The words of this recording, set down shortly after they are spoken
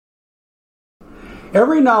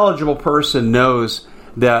Every knowledgeable person knows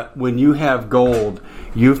that when you have gold,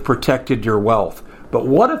 you've protected your wealth. But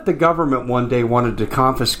what if the government one day wanted to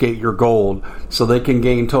confiscate your gold so they can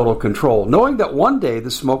gain total control, knowing that one day the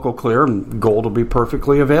smoke will clear and gold will be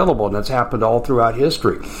perfectly available, and that's happened all throughout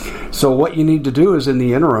history. So what you need to do is, in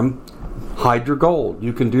the interim, hide your gold.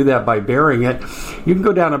 You can do that by burying it. You can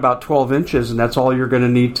go down about 12 inches, and that's all you're going to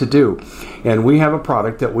need to do. And we have a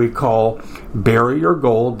product that we call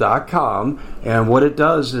buryyourgold.com, and what it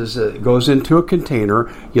does is it goes into a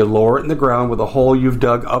container. You lower it in the ground with a hole you've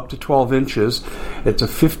dug up to 12 inches. It's a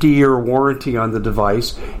 50-year warranty on the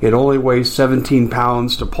device. It only weighs 17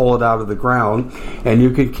 pounds to pull it out of the ground, and you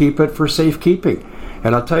can keep it for safekeeping.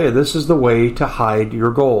 And I'll tell you, this is the way to hide your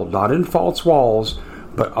gold. Not in false walls,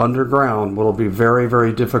 but underground, will be very,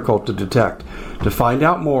 very difficult to detect. To find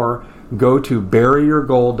out more, go to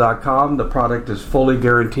buryyourgold.com. The product is fully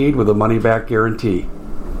guaranteed with a money-back guarantee.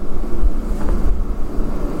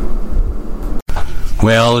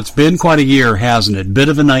 Well, it's been quite a year, hasn't it? Bit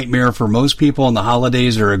of a nightmare for most people, and the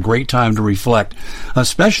holidays are a great time to reflect,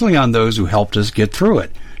 especially on those who helped us get through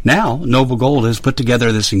it. Now, Noble Gold has put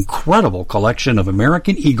together this incredible collection of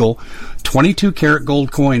American Eagle 22-karat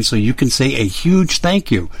gold coins, so you can say a huge thank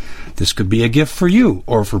you. This could be a gift for you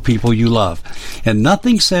or for people you love. And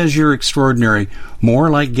nothing says you're extraordinary more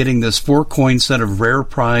like getting this 4-coin set of rare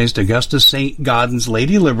prized Augusta St. Gaudens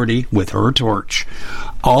Lady Liberty with her torch.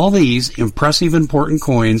 All these impressive, important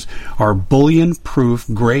coins are bullion-proof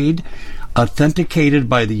grade, authenticated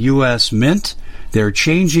by the U.S. Mint. They're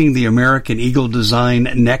changing the American Eagle design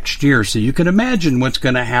next year, so you can imagine what's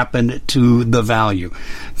going to happen to the value.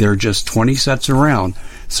 There are just 20 sets around,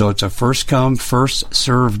 so it's a first-come,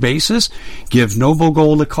 first-served basis. Give Noble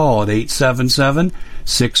Gold a call at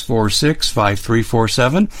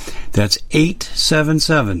 877-646-5347. That's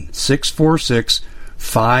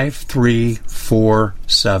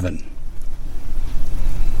 877-646-5347.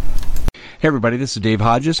 Hey everybody, this is Dave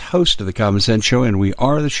Hodges, host of the Common Sense Show, and we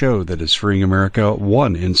are the show that is freeing America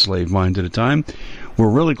one enslaved mind at a time. We're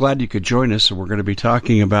really glad you could join us, and we're going to be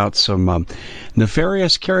talking about some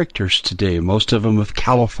nefarious characters today, most of them of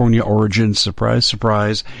California origin. Surprise,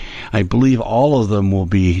 surprise. I believe all of them will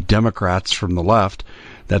be Democrats from the left.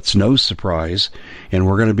 That's no surprise. And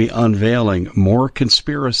we're going to be unveiling more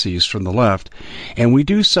conspiracies from the left, and we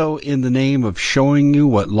do so in the name of showing you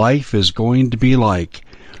what life is going to be like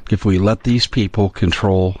if we let these people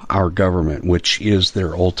control our government, which is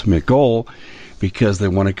their ultimate goal, because they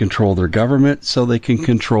want to control their government so they can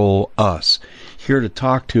control us. Here to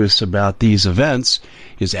talk to us about these events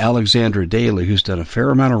is Alexandra Daly, who's done a fair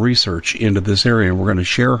amount of research into this area, and we're going to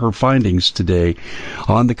share her findings today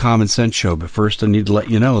on the Common Sense Show. But first, I need to let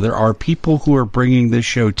you know there are people who are bringing this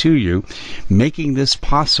show to you, making this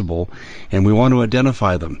possible, and we want to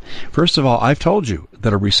identify them. First of all, I've told you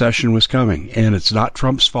that a recession was coming, and it's not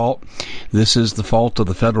Trump's fault. This is the fault of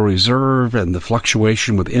the Federal Reserve and the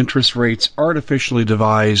fluctuation with interest rates artificially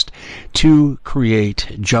devised to create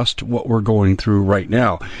just what we're going through right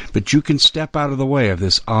now. But you can step out of the way of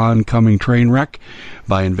this oncoming train wreck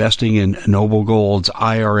by investing in Noble Gold's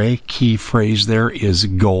IRA. Key phrase there is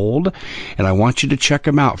gold. And I want you to check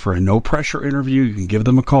them out for a no-pressure interview. You can give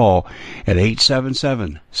them a call at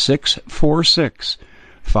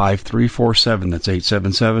 877-646-5347. That's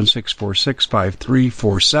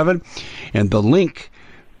 877-646-5347. And the link,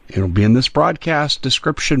 it'll be in this broadcast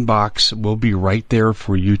description box, will be right there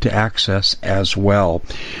for you to access as well.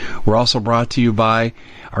 We're also brought to you by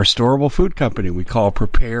our storable food company we call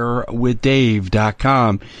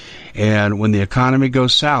preparewithdave.com. And when the economy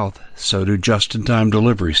goes south, so do just-in-time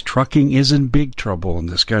deliveries. Trucking is in big trouble in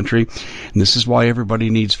this country, and this is why everybody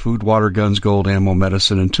needs food, water, guns, gold, ammo,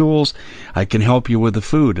 medicine, and tools. I can help you with the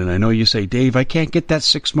food, and I know you say, Dave, I can't get that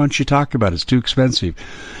 6 months you talk about. It's too expensive.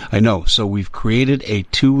 I know, so we've created a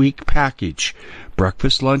 2-week package,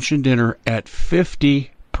 breakfast, lunch, and dinner at 50%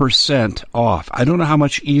 off. I don't know how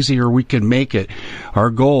much easier we can make it. Our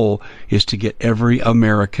goal is to get every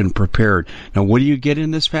American prepared. Now, what do you get in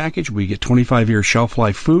this package? We get 25-year shelf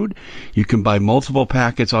life food. You can buy multiple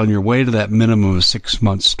packets on your way to that minimum of 6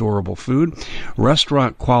 months storable food.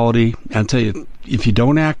 Restaurant quality. I'll tell you, if you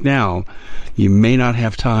don't act now, you may not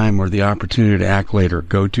have time or the opportunity to act later.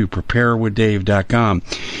 Go to preparewithdave.com.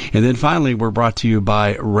 And then finally, we're brought to you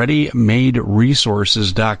by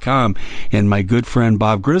ReadyMadeResources.com and my good friend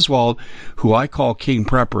Bob Griswold, who I call King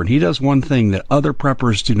Prepper. And he does one thing that other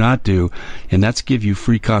preppers do not do, and that's give you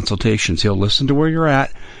free consultations. He'll listen to where you're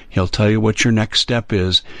at, He'll tell you what your next step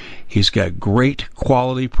is. He's got great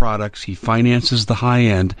quality products. He finances the high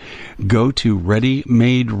end. Go to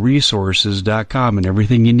readymaderesources.com, and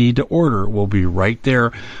everything you need to order will be right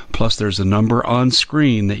there. Plus, there's a number on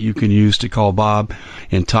screen that you can use to call Bob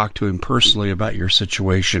and talk to him personally about your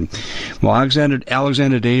situation. Well,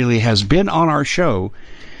 Alexander Daly has been on our show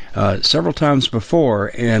several times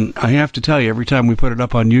before, and I have to tell you, every time we put it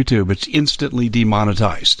up on YouTube, it's instantly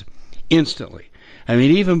demonetized. Instantly. I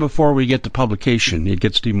mean, even before we get to publication, it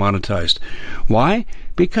gets demonetized. Why?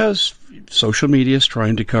 Because social media is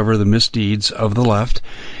trying to cover the misdeeds of the left,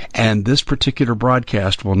 and this particular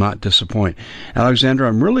broadcast will not disappoint. Alexander,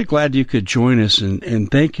 I'm really glad you could join us,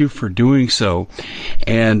 and thank you for doing so.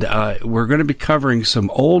 And we're going to be covering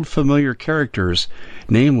some old familiar characters,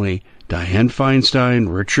 namely Dianne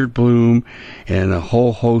Feinstein, Richard Bloom, and a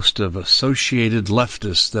whole host of associated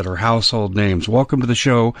leftists that are household names. Welcome to the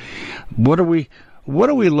show. What are we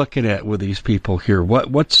looking at with these people here?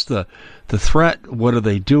 What's the threat? What are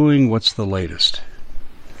they doing? What's the latest?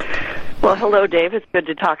 Well, hello, Dave. It's good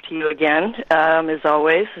to talk to you again. As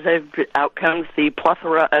always, out comes the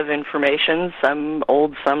plethora of information, some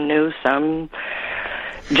old, some new, some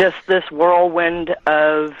just this whirlwind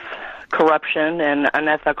of corruption and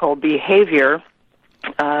unethical behavior.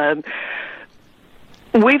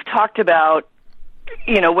 We've talked about,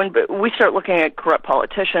 when we start looking at corrupt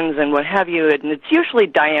politicians and what have you, and it's usually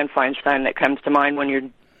Dianne Feinstein that comes to mind when you're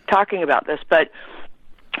talking about this, but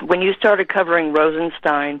when you started covering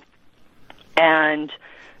Rosenstein, and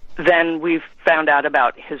then we've found out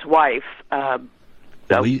about his wife,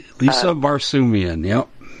 Lisa Barsumian, yep.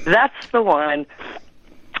 That's the one.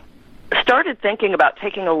 Started thinking about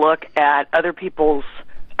taking a look at other people's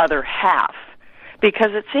other half,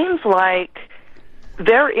 because it seems like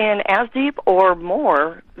they're in as deep or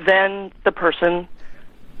more than the person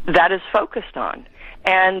that is focused on.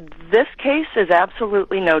 And this case is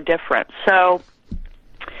absolutely no different. So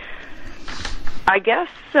I guess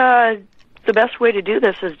the best way to do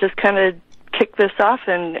this is just kind of kick this off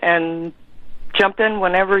and jump in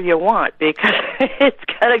whenever you want, because it's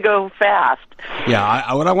going to go fast.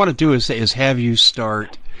 Yeah, what I want to do is have you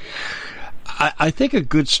start. I think a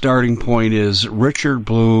good starting point is Richard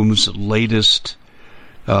Bloom's latest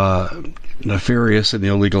nefarious and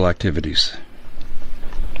illegal activities.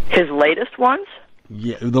 His latest ones?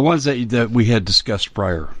 Yeah, the ones that we had discussed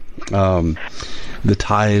prior. The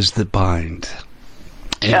ties that bind.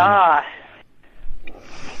 And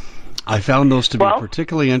I found those to be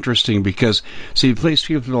particularly interesting because, see, in case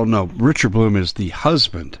people don't know, Richard Bloom is the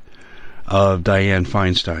husband of Dianne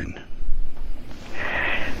Feinstein.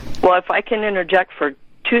 Well, if I can interject for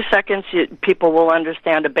 2 seconds, people will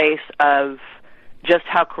understand a base of just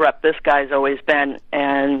how corrupt this guy's always been,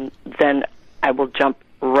 and then I will jump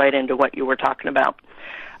right into what you were talking about.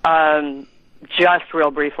 Just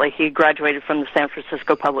real briefly, he graduated from the San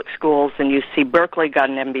Francisco Public Schools and UC Berkeley, got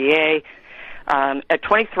an MBA. At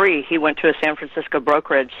 23, he went to a San Francisco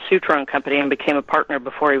brokerage, Sutro & Company, and became a partner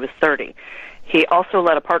before he was 30. He also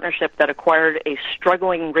led a partnership that acquired a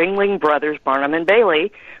struggling Ringling Brothers, Barnum and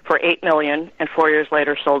Bailey, for $8 million, and 4 years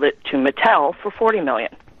later sold it to Mattel for $40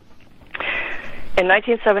 million. In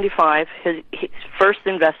 1975, he first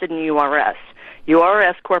invested in URS.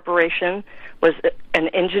 URS Corporation was an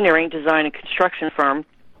engineering, design, and construction firm,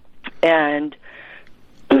 and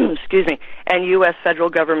and U.S. federal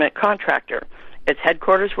government contractor. Its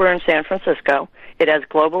headquarters were in San Francisco. It has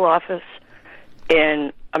global office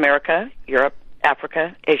in America, Europe,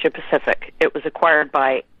 Africa, Asia Pacific. It was acquired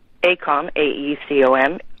by AECOM,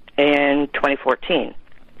 AECOM, in 2014.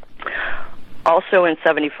 Also in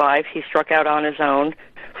 75, he struck out on his own,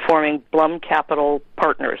 forming Blum Capital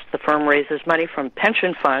Partners. The firm raises money from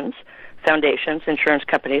pension funds, foundations, insurance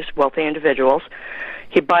companies, wealthy individuals.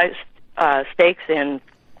 He buys stakes in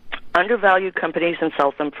undervalued companies and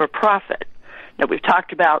sells them for profit. Now, we've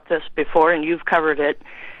talked about this before, and you've covered it,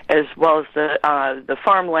 as well as the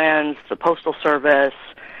farmlands, the postal service,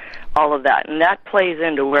 all of that. And that plays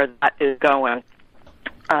into where that is going.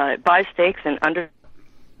 Buys stakes in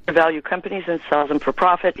undervalued companies and sells them for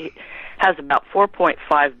profit. He has about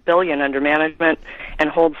 $4.5 billion under management and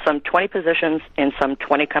holds some 20 positions in some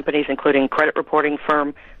 20 companies, including credit reporting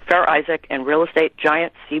firm Fair Isaac and real estate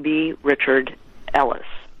giant C.B. Richard Ellis.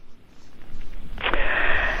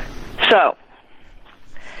 So,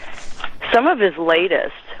 some of his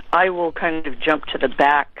latest, I will kind of jump to the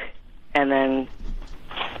back and then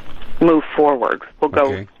move forward. We'll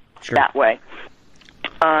go that way.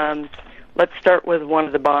 Let's start with one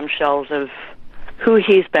of the bombshells of who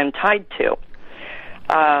he's been tied to.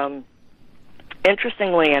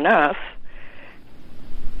 Interestingly enough,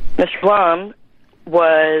 Mr. Blum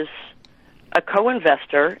was a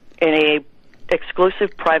co-investor in a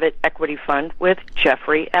exclusive private equity fund with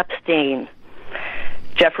Jeffrey Epstein.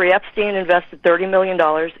 Jeffrey Epstein invested $30 million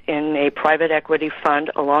in a private equity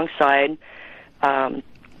fund alongside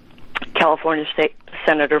California State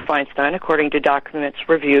Senator Feinstein, according to documents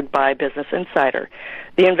reviewed by Business Insider.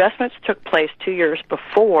 The investments took place 2 years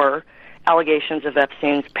before allegations of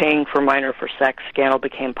Epstein's paying for minor for sex scandal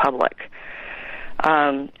became public.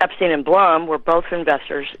 Epstein and Blum were both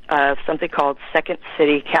investors of something called Second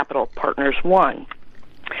City Capital Partners I,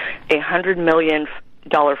 a $100 million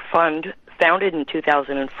fund founded in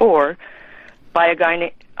 2004 by a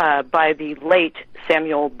guy by the late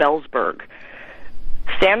Samuel Belzberg.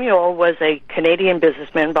 Samuel was a Canadian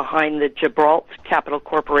businessman behind the Gibraltar Capital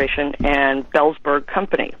Corporation and Belzberg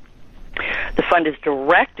Company. The fund is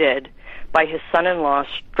directed by his son-in-law,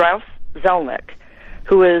 Strauss Zelnick,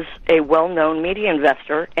 who is a well-known media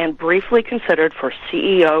investor and briefly considered for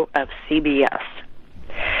CEO of CBS.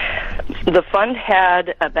 The fund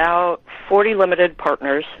had about 40 limited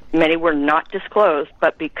partners. Many were not disclosed,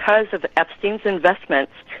 but because of Epstein's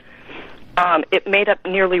investments, it made up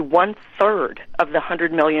nearly one-third of the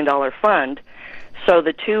 $100 million fund, so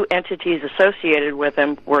the two entities associated with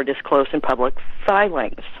him were disclosed in public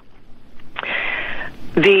filings.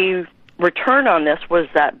 The return on this was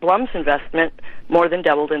that Blum's investment more than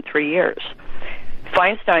doubled in 3 years.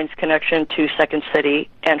 Feinstein's connection to Second City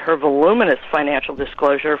and her voluminous financial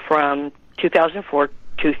disclosure from 2004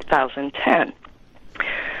 to 2010.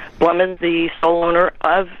 Blum is the sole owner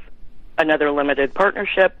of another limited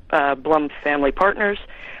partnership, Blum Family Partners,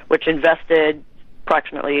 which invested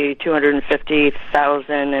approximately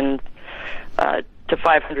 $250,000 to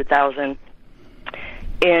 $500,000.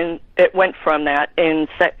 It went from that in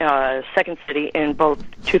Second City in both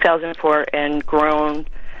 2004 and grown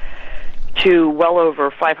to well over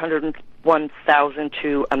 501,000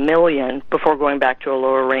 to $1 million before going back to a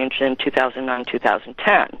lower range in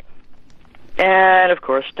 2009-2010. And, of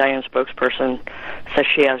course, Dianne's spokesperson says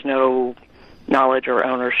she has no knowledge or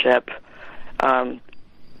ownership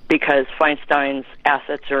because Feinstein's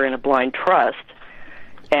assets are in a blind trust,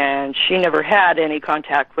 and she never had any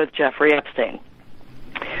contact with Jeffrey Epstein.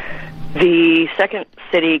 The Second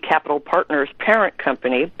City Capital Partners parent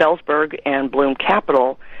company, Belzberg and Bloom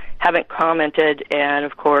Capital, haven't commented, and,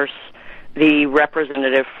 of course, the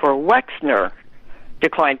representative for Wexner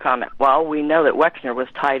declined comment. Well, we know that Wexner was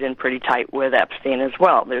tied in pretty tight with Epstein as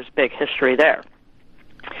well. There's big history there.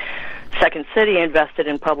 Second City invested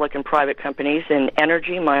in public and private companies in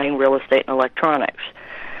energy, mining, real estate, and electronics.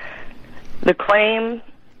 The claim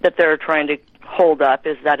that they're trying to hold up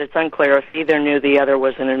is that it's unclear if either knew the other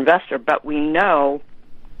was an investor, but we know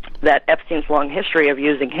that Epstein's long history of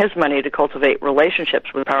using his money to cultivate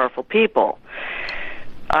relationships with powerful people,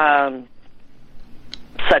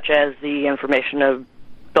 such as the information of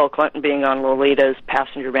Bill Clinton being on Lolita's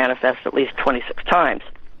passenger manifest at least 26 times.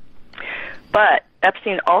 But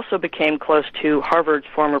Epstein also became close to Harvard's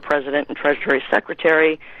former president and Treasury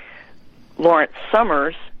Secretary, Lawrence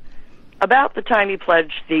Summers, about the time he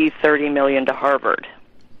pledged the $30 million to Harvard.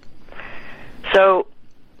 So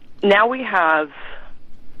now we have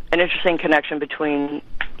an interesting connection between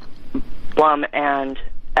Blum and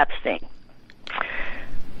Epstein.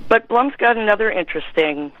 But Blum's got another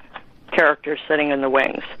interesting character sitting in the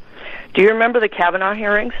wings. Do you remember the Kavanaugh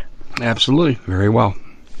hearings? Absolutely. Very well.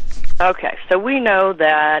 Okay, so we know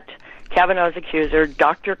that Kavanaugh's accuser,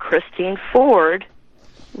 Dr. Christine Ford,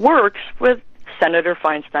 works with Senator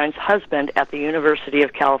Feinstein's husband at the University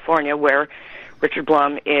of California, where Richard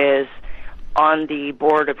Blum is on the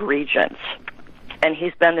Board of Regents, and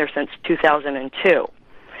he's been there since 2002.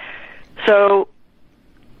 So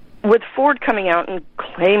with Ford coming out and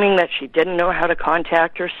claiming that she didn't know how to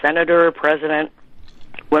contact her senator or president,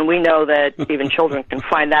 when we know that even children can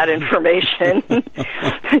find that information,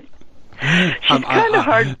 she's kind of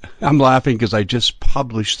hard. I'm laughing because I just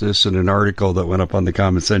published this in an article that went up on the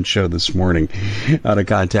Common Sense Show this morning. How to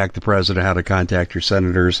contact the president, how to contact your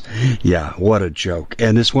senators. Yeah, what a joke.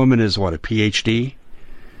 And this woman is, what, a PhD?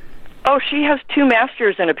 Oh, she has 2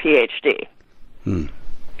 masters and a PhD.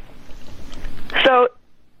 So,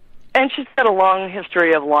 and she's got a long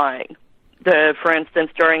history of lying. For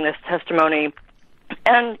instance, during this testimony,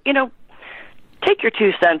 and, you know, take your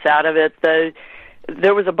 2 cents out of it.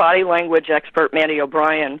 There was a body language expert, Mandy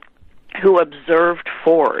O'Brien, who observed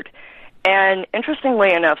Ford. And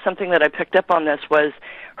interestingly enough, something that I picked up on this was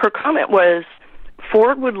her comment was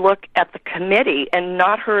Ford would look at the committee and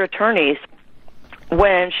not her attorneys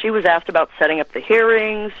when she was asked about setting up the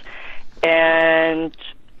hearings and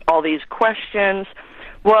all these questions.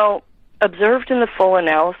 Well, observed in the full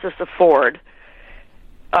analysis of Ford,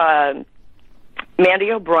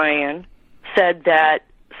 Mandy O'Brien said that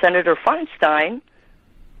Senator Feinstein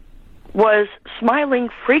was smiling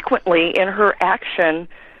frequently in her action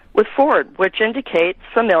with Ford, which indicates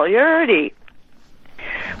familiarity.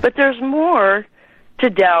 But there's more to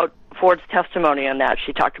doubt Ford's testimony on that.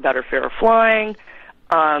 She talked about her fear of flying,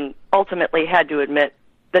 ultimately had to admit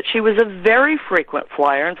that she was a very frequent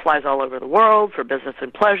flyer and flies all over the world for business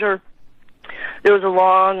and pleasure. There was a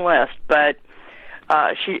long list, but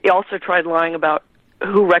she also tried lying about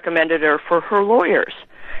who recommended her for her lawyers.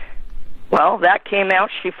 Well, that came out.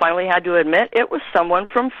 She finally had to admit it was someone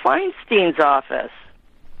from Feinstein's office.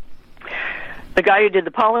 The guy who did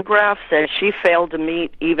the polygraph said she failed to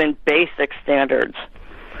meet even basic standards.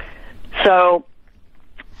 So,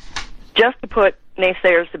 just to put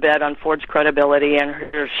naysayers to bed on Ford's credibility and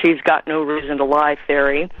her she's got no reason to lie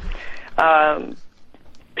theory,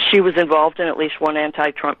 she was involved in at least one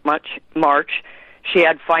anti-Trump march. She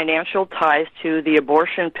had financial ties to the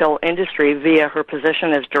abortion pill industry via her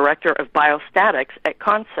position as director of biostatics at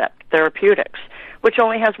Concept Therapeutics, which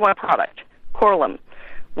only has one product, Korlym,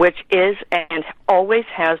 which is and always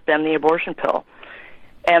has been the abortion pill.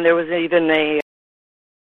 And there was even a...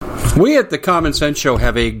 We at the Common Sense Show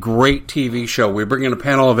have a great TV show. We bring in a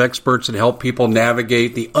panel of experts and help people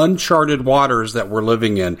navigate the uncharted waters that we're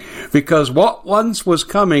living in. Because what once was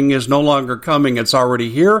coming is no longer coming. It's already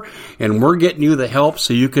here, and we're getting you the help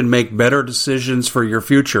so you can make better decisions for your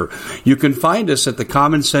future. You can find us at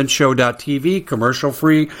thecommonsenseshow.tv,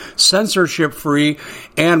 commercial-free, censorship-free,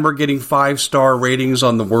 and we're getting 5-star ratings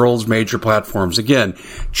on the world's major platforms. Again,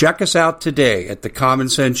 check us out today at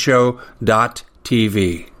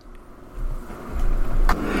thecommonsenseshow.tv.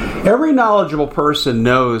 Every knowledgeable person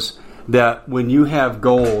knows that when you have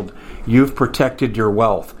gold, you've protected your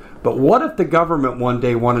wealth. But what if the government one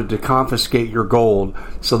day wanted to confiscate your gold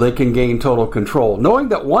so they can gain total control, knowing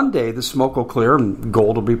that one day the smoke will clear and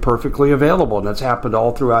gold will be perfectly available, and that's happened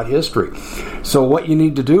all throughout history. So what you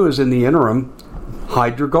need to do is, in the interim,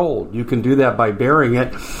 hide your gold. You can do that by burying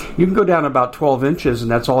it. You can go down about 12 inches, and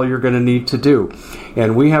that's all you're going to need to do.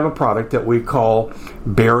 And we have a product that we call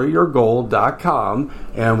buryyourgold.com,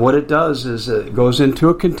 and what it does is it goes into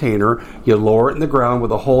a container. You lower it in the ground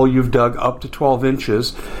with a hole you've dug up to 12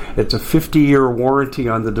 inches. It's a 50-year warranty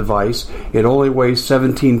on the device. It only weighs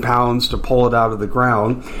 17 pounds to pull it out of the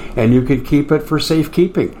ground, and you can keep it for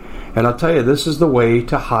safekeeping. And I'll tell you, this is the way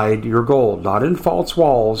to hide your gold. Not in false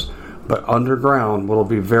walls, but underground will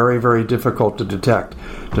be very, very difficult to detect.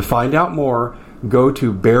 To find out more, go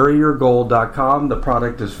to buryyourgold.com. The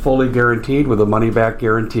product is fully guaranteed with a money-back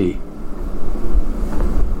guarantee.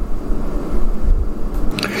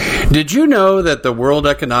 Did you know that the World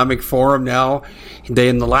Economic Forum now,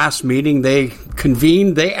 in the last meeting they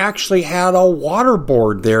convened, they actually had a water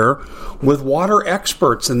board there with water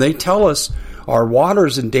experts, and they tell us our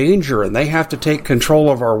water's in danger and they have to take control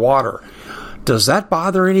of our water. Does that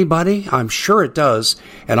bother anybody? I'm sure it does.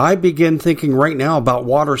 And I begin thinking right now about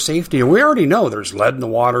water safety. And we already know there's lead in the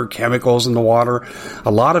water, chemicals in the water.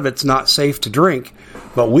 A lot of it's not safe to drink.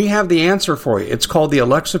 But we have the answer for you. It's called the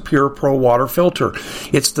Alexa Pure Pro Water Filter.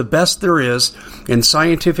 It's the best there is, and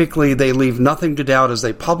scientifically they leave nothing to doubt as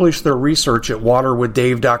they publish their research at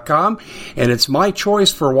waterwithdave.com, and it's my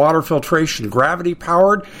choice for water filtration.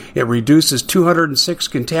 Gravity-powered, it reduces 206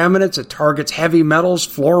 contaminants, it targets heavy metals,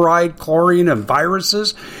 fluoride, chlorine, and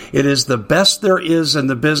viruses. It is the best there is in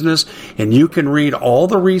the business, and you can read all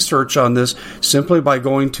the research on this simply by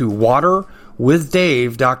going to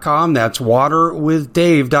waterwithdave.com. That's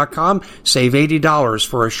waterwithdave.com. Save $80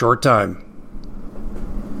 for a short time.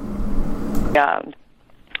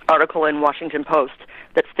 Article in Washington Post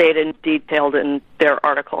that stated detailed in their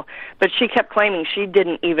article. But she kept claiming she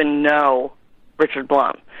didn't even know Richard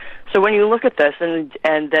Blum. So when you look at this and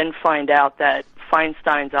then find out that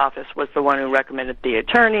Feinstein's office was the one who recommended the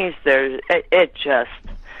attorneys, it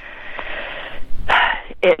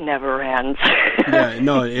never ends. Yeah,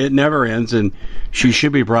 no, it never ends, and she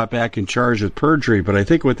should be brought back in charge with perjury. But I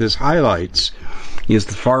think what this highlights is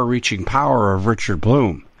the far-reaching power of Richard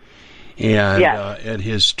Blum. And, yes. And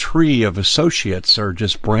his tree of associates are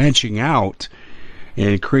just branching out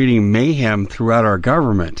and creating mayhem throughout our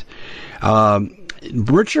government.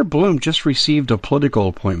 Richard Blum just received a political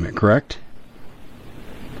appointment, correct?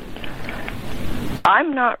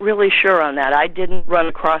 I'm not really sure on that. I didn't run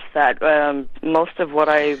across that. Most of what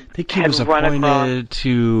I think he was appointed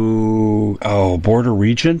to Board of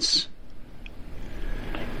Regents.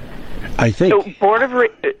 I think. So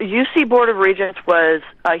UC Board of Regents was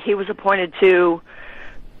he was appointed to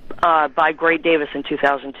by Gray Davis in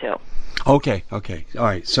 2002. Okay, all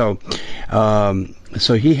right. So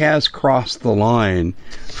he has crossed the line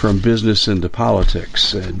from business into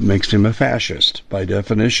politics. It makes him a fascist by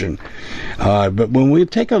definition. But when we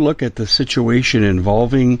take a look at the situation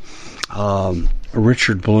involving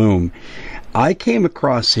Richard Blum, I came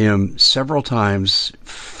across him several times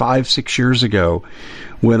 5-6 years ago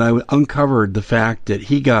when I uncovered the fact that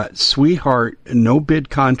he got sweetheart no-bid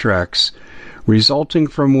contracts resulting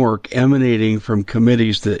from work emanating from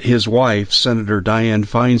committees that his wife, Senator Dianne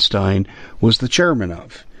Feinstein, was the chairman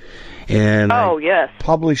of. And I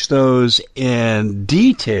published those in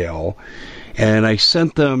detail, and I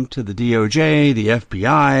sent them to the DOJ, the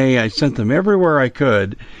FBI. I sent them everywhere I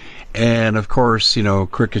could. And, of course,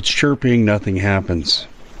 crickets chirping, nothing happens.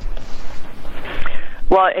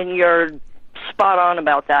 Well, and you're spot on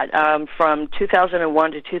about that. From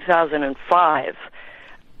 2001 to 2005,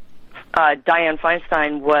 Dianne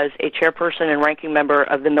Feinstein was a chairperson and ranking member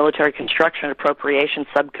of the Military Construction Appropriations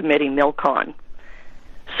Subcommittee, MILCON.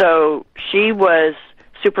 So she was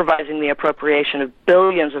supervising the appropriation of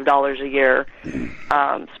billions of dollars a year,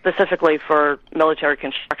 specifically for military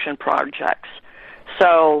construction projects.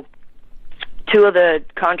 So two of the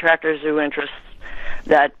contractors whose interests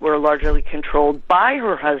that were largely controlled by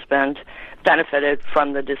her husband benefited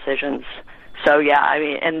from the decisions. So,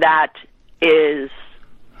 and that is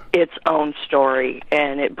its own story,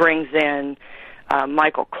 and it brings in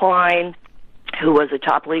Michael Klein, who was a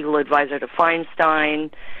top legal advisor to Feinstein,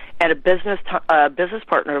 and a business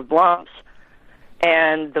partner of Blum's,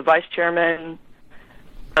 and the vice chairman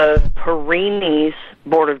of Perini's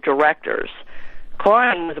board of directors.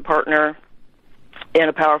 Klein was a partner in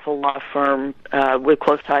a powerful law firm with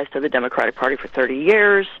close ties to the Democratic Party for 30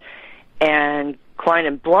 years, and Klein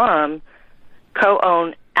and Blum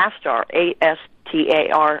co-own ASTAR,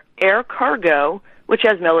 ASTAR, Air Cargo, which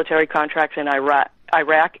has military contracts in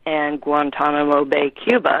Iraq and Guantanamo Bay,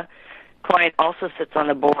 Cuba. Klein also sits on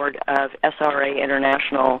the board of SRA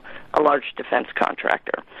International, a large defense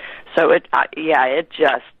contractor. So it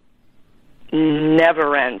just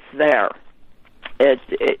never ends there.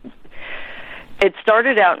 It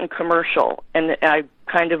started out in commercial, and I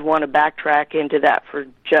kind of want to backtrack into that for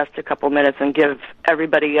just a couple minutes and give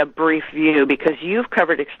everybody a brief view, because you've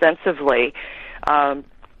covered extensively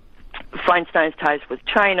Feinstein's ties with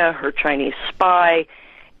China, her Chinese spy,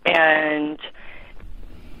 and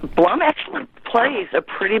Blum actually plays a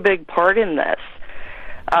pretty big part in this.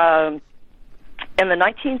 In the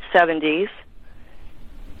 1970s,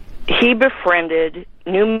 he befriended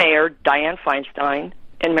new mayor Dianne Feinstein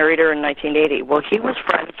and married her in 1980. Well, he was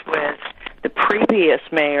friends with the previous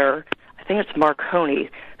mayor, I think it's Marconi,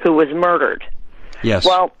 who was murdered. Yes.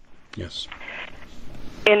 Well, yes.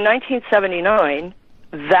 In 1979,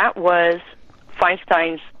 that was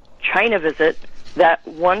Feinstein's China visit that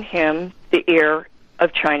won him the ear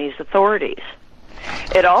of Chinese authorities.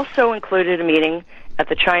 It also included a meeting at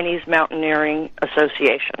the Chinese Mountaineering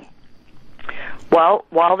Association. Well,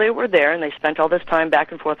 while they were there, and they spent all this time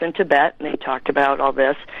back and forth in Tibet, and they talked about all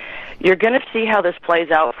this, you're going to see how this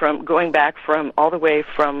plays out from going back from all the way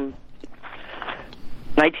from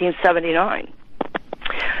 1979.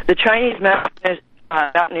 The Chinese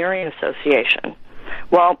Mountaineering Association,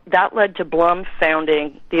 well, that led to Blum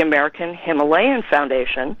founding the American Himalayan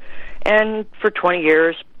Foundation, and for 20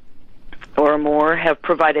 years or more have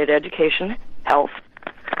provided education, health,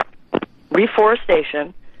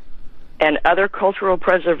 reforestation, and other cultural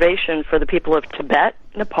preservation for the people of Tibet,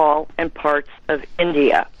 Nepal, and parts of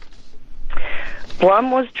India.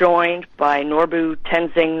 Blum was joined by Norbu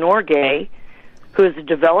Tenzing Norgay, who is the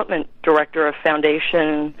development director of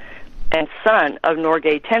Foundation and son of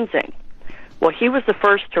Norgay Tenzing. Well, he was the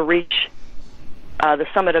first to reach the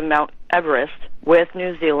summit of Mount Everest with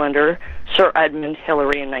New Zealander Sir Edmund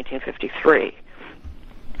Hillary in 1953.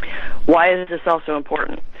 Why is this also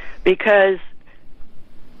important? Because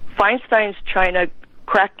Feinstein's China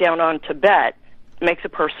crackdown on Tibet makes a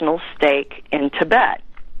personal stake in Tibet.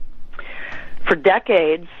 For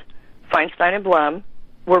decades, Feinstein and Blum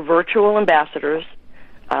were virtual ambassadors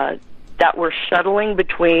that were shuttling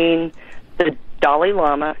between the Dalai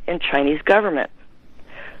Lama and Chinese government.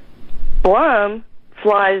 Blum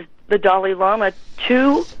flies the Dalai Lama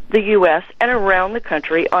to the U.S. and around the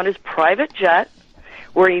country on his private jet,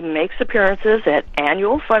 where he makes appearances at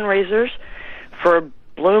annual fundraisers for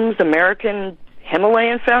Blum's American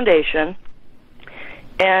Himalayan Foundation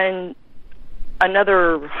and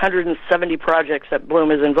another 170 projects that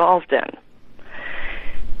Blum is involved in.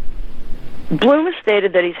 Blum has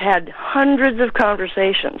stated that he's had hundreds of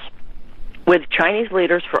conversations with Chinese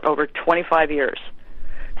leaders for over 25 years.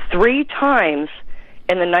 3 times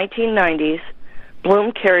in the 1990s,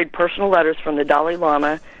 Blum carried personal letters from the Dalai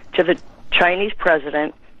Lama to the Chinese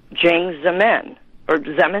president, Jiang Zemin, or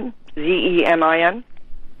Zemin, Z-E-M-I-N.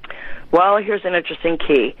 Well, here's an interesting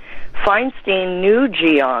key. Feinstein knew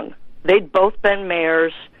Jiang. They'd both been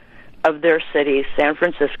mayors of their cities, San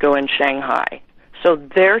Francisco and Shanghai. So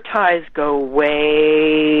their ties go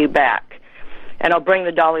way back. And I'll bring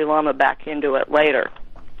the Dalai Lama back into it later.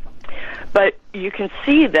 But you can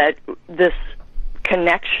see that this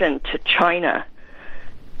connection to China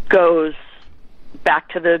goes back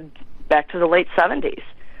to the late 70s.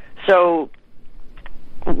 So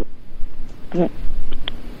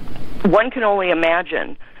one can only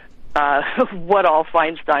imagine what all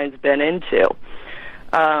Feinstein's been into.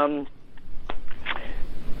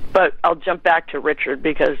 But I'll jump back to Richard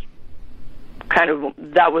because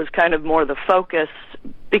that was kind of more the focus,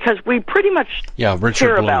 because we pretty much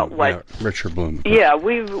hear about what Richard Blum. Yeah,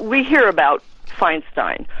 we hear about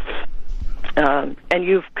Feinstein, and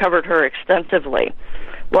you've covered her extensively.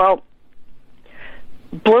 Well,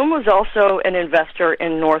 Blum was also an investor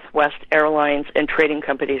in Northwest Airlines and trading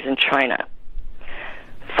companies in China.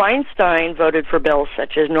 Feinstein voted for bills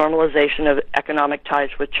such as normalization of economic ties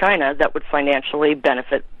with China that would financially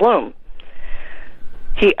benefit Blum.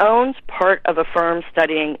 He owns part of a firm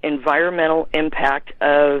studying environmental impact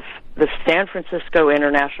of the San Francisco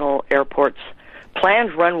International Airport's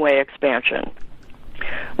planned runway expansion.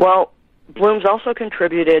 Well, Blum's also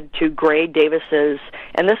contributed to Gray Davis's,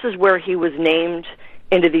 and this is where he was named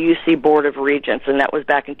into the UC Board of Regents, and that was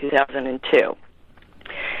back in 2002.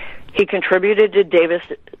 He contributed to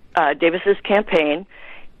Davis's campaign.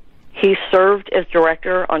 He served as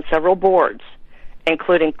director on several boards,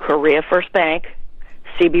 including Korea First Bank,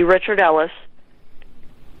 CB Richard Ellis,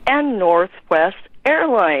 and Northwest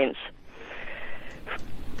Airlines.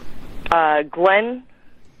 Glenboro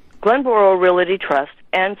Realty Trust,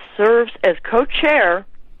 and serves as co-chair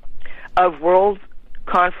of World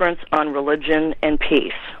Conference on Religion and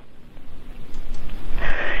Peace.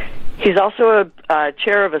 He's also a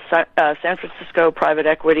chair of a San Francisco private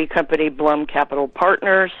equity company, Blum Capital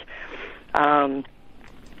Partners. Now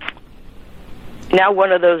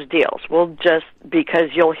one of those deals. Well, just because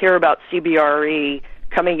you'll hear about CBRE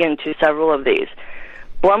coming into several of these.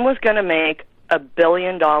 Blum was going to make $1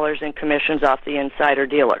 billion in commissions off the insider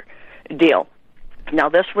deal. Now,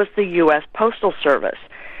 this was the U.S. Postal Service.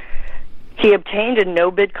 He obtained a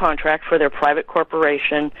no-bid contract for their private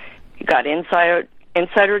corporation. He got insider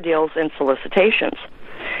deals and solicitations.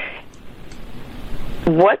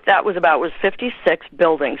 What that was about was 56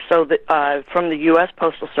 buildings from the U.S.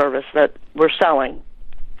 Postal Service that we're selling,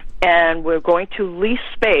 and we're going to lease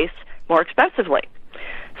space more expensively.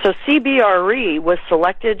 So CBRE was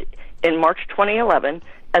selected in March 2011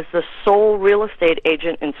 as the sole real estate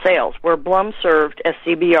agent in sales, where Blum served as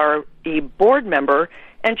CBRE board member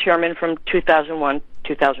and chairman from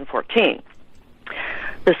 2001-2014.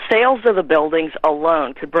 The sales of the buildings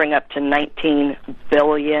alone could bring up to $19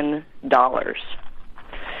 billion.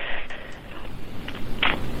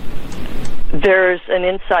 There's an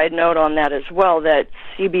inside note on that as well, that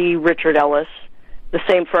CB Richard Ellis, the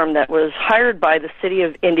same firm that was hired by the city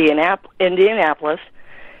of Indianapolis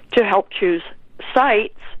to help choose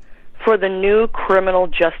sites for the new Criminal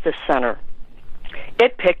Justice Center.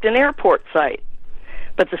 It picked an airport site,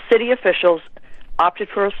 but the city officials opted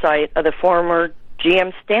for a site of the former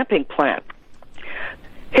GM stamping plant.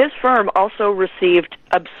 His firm also received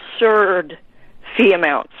absurd fee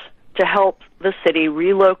amounts to help the city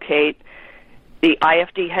relocate the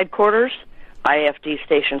IFD headquarters, IFD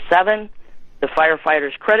Station 7, the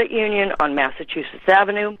Firefighters Credit Union on Massachusetts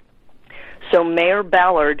Avenue, so Mayor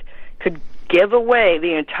Ballard could give away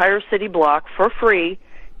the entire city block for free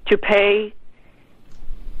to play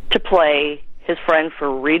his friend for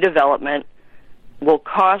redevelopment will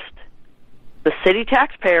cost the city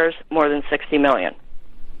taxpayers more than $60 million.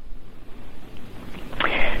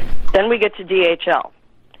 Then we get to DHL.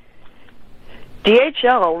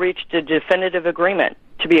 DHL reached a definitive agreement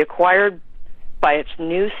to be acquired by its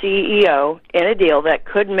new CEO in a deal that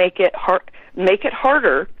could make it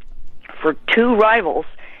harder for two rivals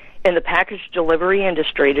in the package delivery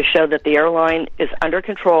industry to show that the airline is under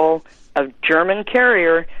control of German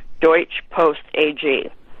carrier Deutsche Post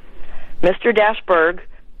AG. Mr. Dashberg,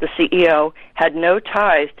 the CEO, had no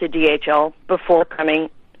ties to DHL before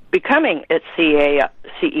becoming its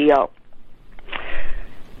CEO.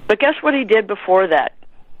 But guess what he did before that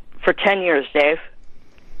for 10 years, Dave?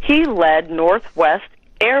 He led Northwest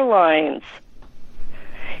Airlines.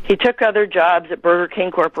 He took other jobs at Burger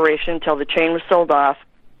King Corporation until the chain was sold off.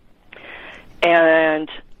 And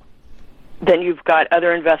then you've got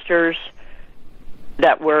other investors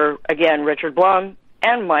that were, again, Richard Blum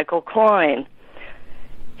and Michael Klein.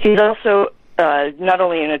 He's also not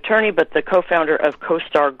only an attorney, but the co-founder of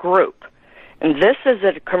CoStar Group. And this is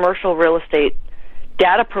a commercial real estate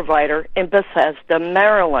data provider in Bethesda,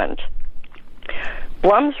 Maryland.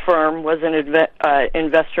 Blum's firm was an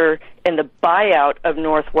investor in the buyout of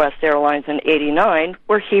Northwest Airlines in '89,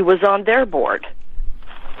 where he was on their board.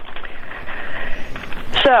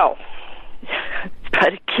 So,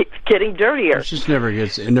 but it keeps getting dirtier.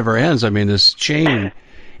 It never ends. I mean, this chain,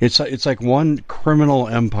 it's like one criminal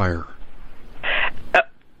empire.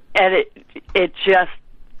 And it just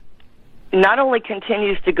not only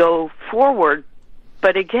continues to go forward,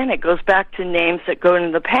 but again, it goes back to names that go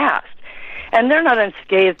into the past. And they're not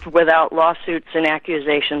unscathed without lawsuits and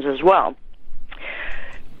accusations as well.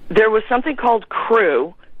 There was something called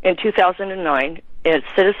CREW in 2009. It's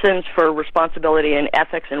Citizens for Responsibility and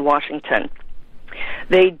Ethics in Washington.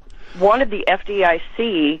 They wanted the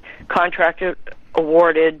FDIC contract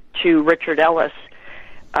awarded to Richard Ellis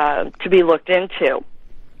to be looked into.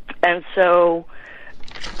 And so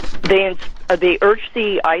they urged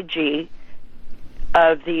the IG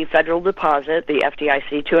of the Federal Deposit, the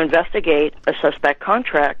FDIC, to investigate a suspect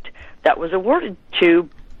contract that was awarded to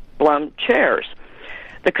Blum Chairs.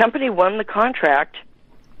 The company won the contract,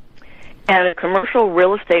 and a commercial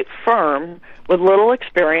real estate firm with little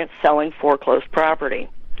experience selling foreclosed property.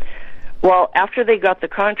 Well, after they got the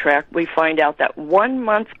contract, we find out that 1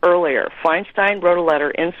 month earlier, Feinstein wrote a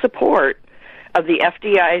letter in support of the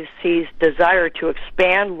FDIC's desire to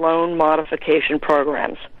expand loan modification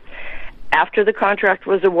programs. After the contract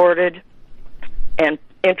was awarded and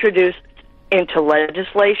introduced into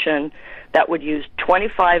legislation that would use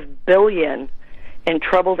 $25 billion in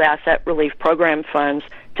troubled asset relief program funds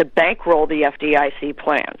to bankroll the FDIC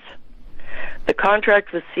plans. The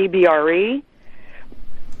contract with CBRE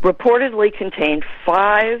reportedly contained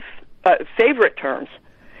 5 favorite terms,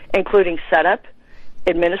 including setup,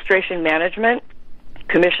 administration management,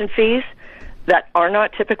 commission fees that are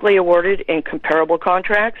not typically awarded in comparable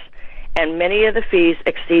contracts, and many of the fees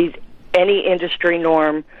exceed any industry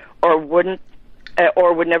norm or would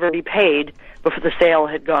never be paid before the sale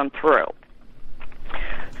had gone through.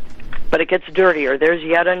 But it gets dirtier. There's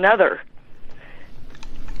yet another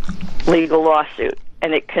legal lawsuit,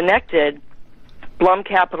 and it connected Blum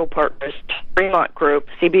Capital Partners, Fremont Group,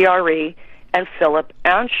 CBRE, and Philip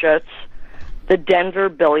Anschutz, the Denver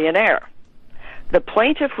billionaire. The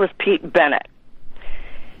plaintiff was Pete Bennett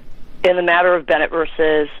in the matter of Bennett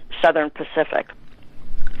versus Southern Pacific.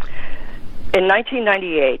 In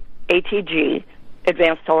 1998, ATG,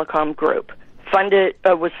 Advanced Telecom Group,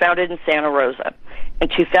 was founded in Santa Rosa. In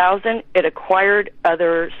 2000, it acquired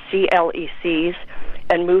other CLECs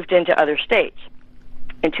and moved into other states.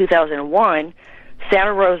 In 2001,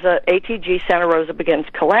 ATG Santa Rosa begins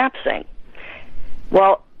collapsing.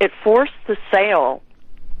 Well, it forced the sale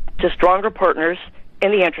to stronger partners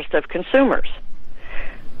in the interest of consumers.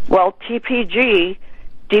 Well, TPG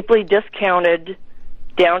deeply discounted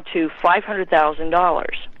down to $500,000.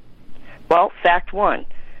 Well, fact one,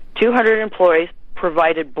 200 employees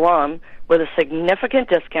provided Blum with a significant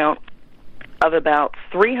discount of about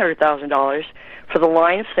 $300,000 for the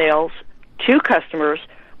line of sales to customers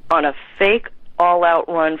on a fake all-out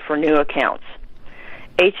run for new accounts.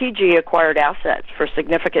 ATG acquired assets for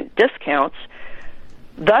significant discounts,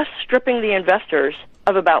 thus stripping the investors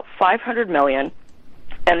of about $500 million,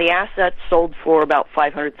 and the assets sold for about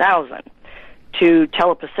 $500,000 to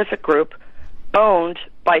Telepacific Group, owned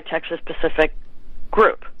by Texas Pacific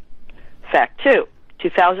Group. Fact 2,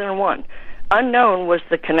 2001. Unknown was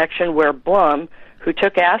the connection where Blum, who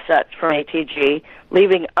took assets from ATG,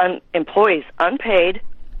 leaving employees unpaid,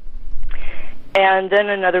 and then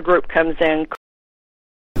another group comes in.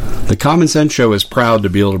 The Common Sense Show is proud to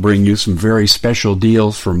be able to bring you some very special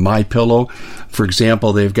deals from MyPillow. For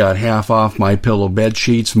example, they've got half off MyPillow bed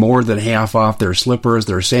sheets, more than half off their slippers,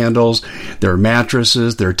 their sandals, their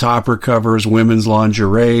mattresses, their topper covers, women's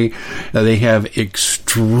lingerie. They have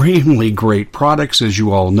extremely great products, as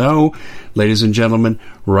you all know. Ladies and gentlemen,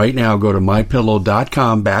 right now go to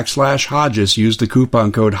mypillow.com/Hodges. Use the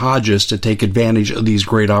coupon code Hodges to take advantage of these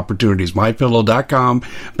great opportunities.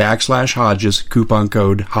 mypillow.com/Hodges, coupon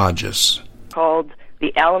code Hodges. Called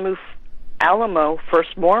the Alamo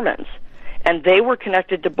First Mormons, and they were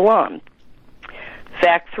connected to Blum.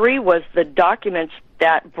 Fact 3 was the documents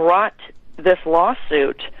that brought this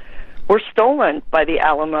lawsuit were stolen by the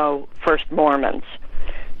Alamo First Mormons.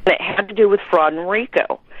 And it had to do with fraud in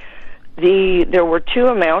RICO. There were two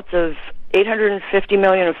amounts of $850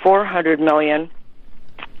 million and $400 million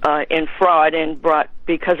in fraud and brought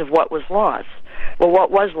because of what was lost. Well,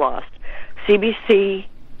 what was lost? SBC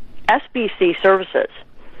Services,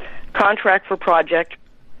 contract for project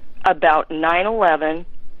about 9/11,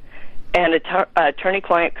 and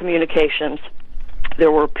attorney-client communications.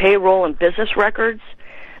 There were payroll and business records.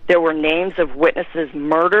 There were names of witnesses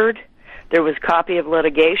murdered. There was copy of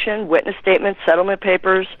litigation, witness statements, settlement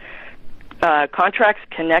papers, contracts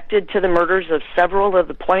connected to the murders of several of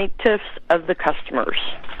the plaintiffs of the customers.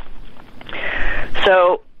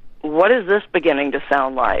 So, what is this beginning to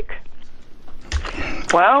sound like?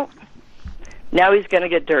 Well, now he's going to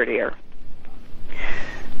get dirtier.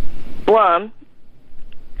 Blum,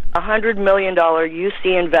 $100 million UC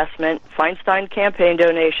investment, Feinstein campaign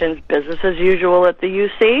donations, business as usual at the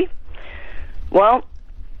UC. Well,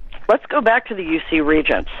 let's go back to the UC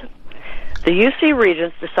Regents. The UC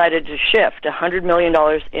Regents decided to shift $100 million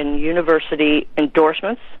in university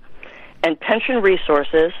endorsements and pension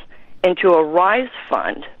resources into a RISE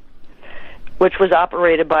fund, which was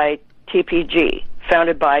operated by TPG,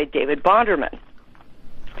 founded by David Bonderman.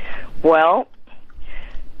 Well,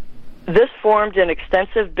 this formed an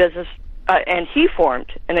extensive business, and he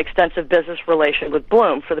formed an extensive business relation with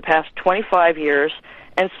Bloom for the past 25 years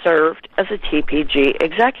and served as a TPG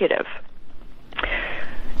executive.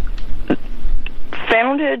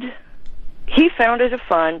 He founded a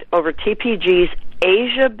fund over TPG's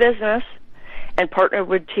Asia business and partnered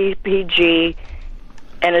with TPG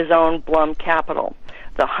and his own Blum Capital.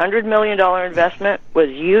 The $100 million investment was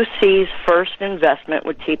UC's first investment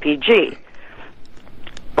with TPG.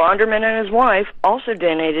 Bonderman and his wife also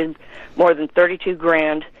donated more than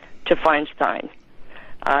 $32,000 to Feinstein.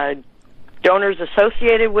 Donors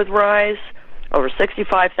associated with RISE, over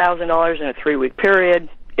 $65,000 in a 3-week period,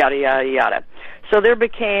 yada, yada, yada. So there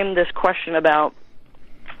became this question about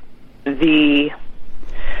the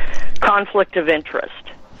conflict of interest.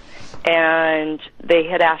 And they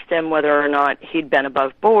had asked him whether or not he'd been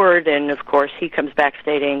above board, and of course he comes back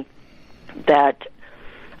stating that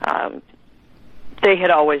they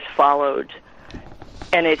had always followed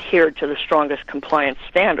and adhered to the strongest compliance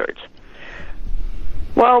standards.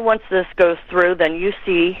 Well, once this goes through, then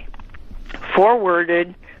UC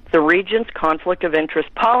forwarded the Regent's conflict of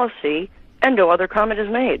interest policy, and no other comment is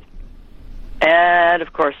made. And,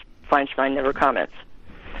 of course, Feinstein never comments.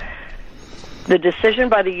 The decision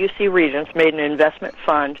by the UC Regents, made an investment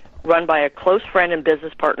fund run by a close friend and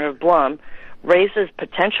business partner of Blum, raises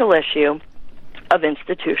potential issue of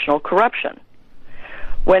institutional corruption.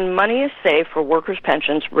 When money is saved for workers'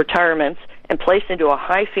 pensions, retirements, and placed into a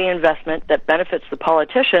high-fee investment that benefits the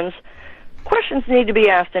politicians, questions need to be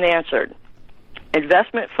asked and answered.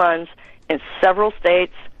 Investment funds in several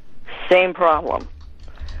states, same problem.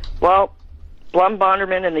 Well, Blum,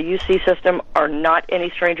 Bonderman, and the UC system are not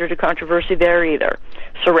any stranger to controversy there either,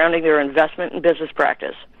 surrounding their investment and business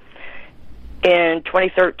practice. In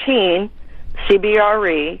 2013,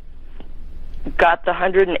 CBRE got the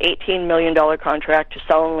 $118 million contract to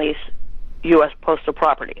sell and lease U.S. postal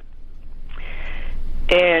property.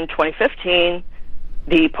 In 2015,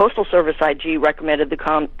 the Postal Service IG recommended the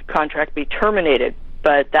contract be terminated,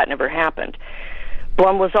 but that never happened.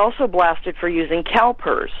 Blum was also blasted for using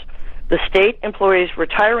CalPERS, the state employees'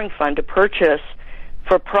 retiring fund, to purchase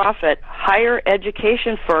for-profit higher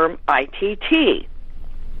education firm ITT.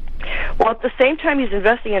 Well, at the same time he's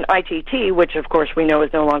investing in ITT, which of course we know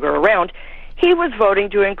is no longer around, he was voting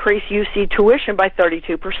to increase UC tuition by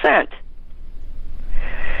 32%.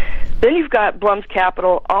 Then you've got Blum's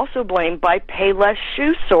Capital also blamed by Payless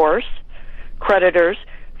Shoe Source creditors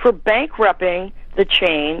for bankrupting the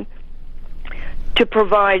chain to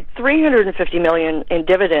provide $350 million in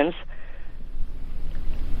dividends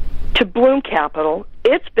to Bloom Capital,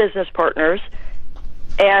 its business partners,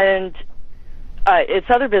 and its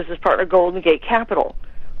other business partner, Golden Gate Capital.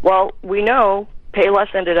 Well, we know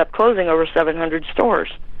Payless ended up closing over 700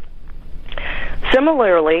 stores.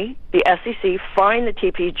 Similarly, the SEC fined the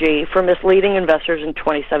TPG for misleading investors in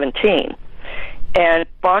 2017, and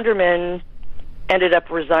Bonderman ended up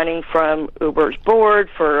resigning from Uber's board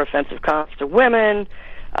for offensive comments to women,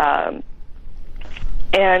 and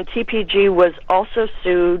TPG was also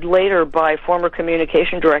sued later by former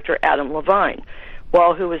communication director Adam Levine.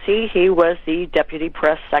 Well, who was he? He was the deputy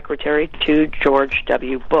press secretary to George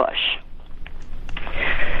W. Bush.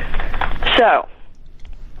 So,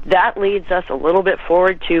 that leads us a little bit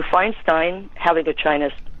forward to Feinstein having a China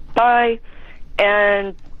spy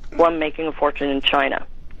and Blum making a fortune in China.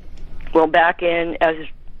 Well, back in, as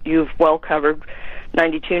you've well covered,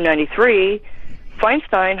 92, 93,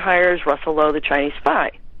 Feinstein hires Russell Lowe, the Chinese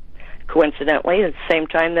spy. Coincidentally, at the same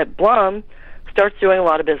time that Blum starts doing a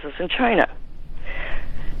lot of business in China.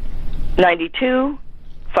 92,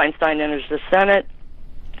 Feinstein enters the Senate.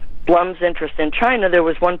 Blum's interest in China, there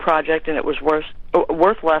was one project and it was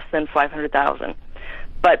worth less than $500,000.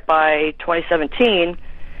 But by 2017,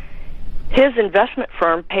 his investment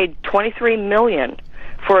firm paid $23 million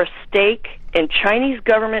for a stake in Chinese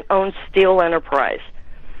government-owned steel enterprise,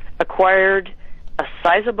 acquired a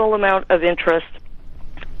sizable amount of interest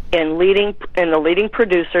in the leading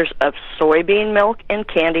producers of soybean milk and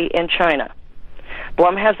candy in China.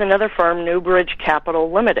 Blum has another firm, Newbridge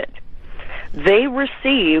Capital Limited. They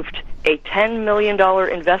received a $10 million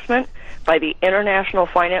investment by the International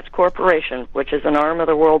Finance Corporation, which is an arm of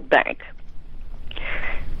the World Bank.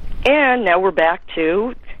 And now we're back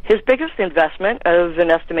to his biggest investment of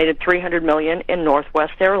an estimated $300 million in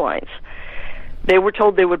Northwest Airlines. They were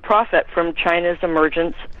told they would profit from China's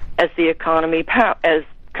emergence as the economy as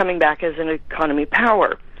coming back as an economy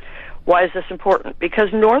power. Why is this important?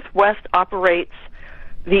 Because Northwest operates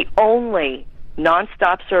the only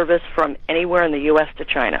nonstop service from anywhere in the U.S. to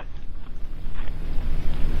China.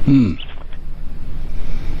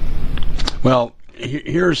 Well,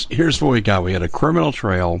 here's what we got. We had a criminal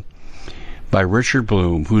trail by Richard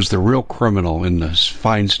Bloom, who's the real criminal in this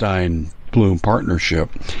Feinstein-Bloom partnership.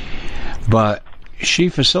 But she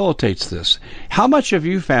facilitates this. How much have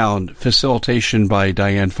you found facilitation by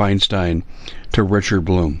Dianne Feinstein to Richard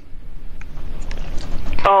Bloom?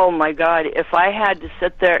 Oh my God! If I had to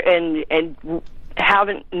sit there and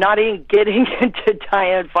not even getting into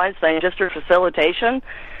Dianne Feinstein, just her facilitation,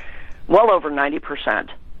 well over 90%,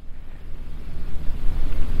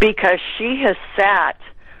 because she has sat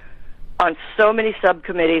on so many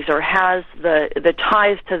subcommittees or has the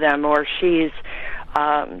ties to them, or she's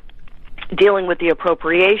dealing with the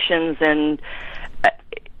appropriations, and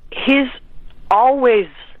he's always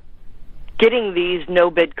getting these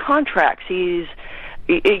no-bid contracts. He's,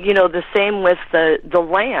 the same with the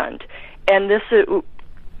land. And this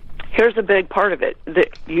here's a big part of it that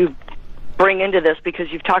you bring into this,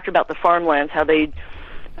 because you've talked about the farmlands, how they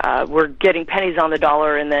were getting pennies on the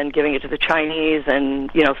dollar and then giving it to the Chinese and,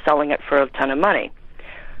 selling it for a ton of money.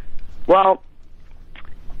 Well,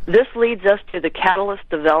 this leads us to the Catalyst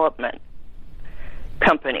Development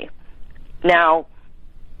Company. Now,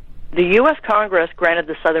 the U.S. Congress granted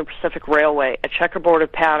the Southern Pacific Railway a checkerboard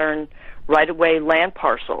pattern right-of-way land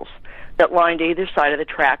parcels that lined either side of the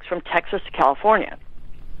tracks from Texas to California.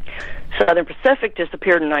 Southern Pacific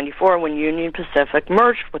disappeared in 94 when Union Pacific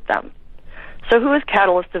merged with them. So who is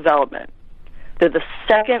Catalyst Development? They're the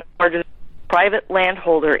second largest private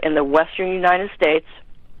landholder in the western United States,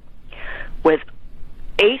 with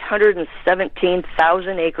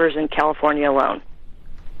 817,000 acres in California alone.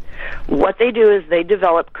 What they do is they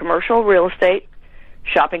develop commercial real estate,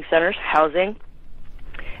 shopping centers, housing,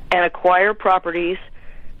 and acquire properties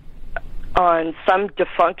on some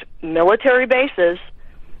defunct military bases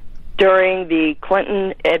during the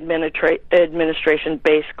Clinton administration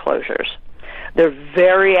base closures. They're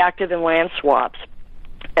very active in land swaps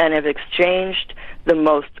and have exchanged the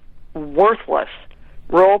most worthless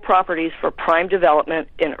rural properties for prime development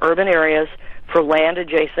in urban areas for land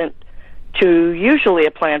adjacent to usually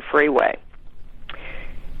a planned freeway.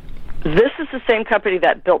 This is the same company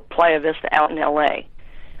that built Playa Vista out in L.A.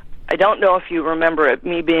 I don't know if you remember it,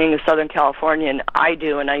 me being a Southern Californian, I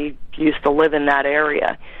do, and I used to live in that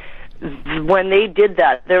area. When they did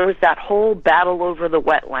that, there was that whole battle over the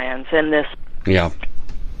wetlands and this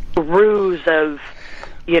ruse of,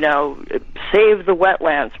 save the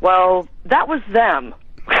wetlands. Well, that was them.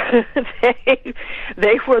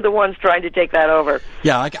 They were the ones trying to take that over.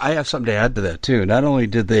 Yeah, I have something to add to that, too. Not only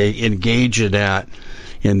did they engage in that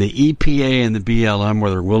in the EPA and the BLM,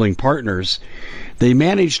 where they're willing partners, they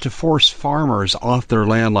managed to force farmers off their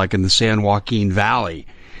land, like in the San Joaquin Valley.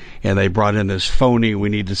 And they brought in this phony, we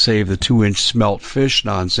need to save the 2-inch smelt fish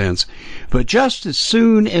nonsense. But just as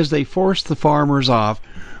soon as they forced the farmers off,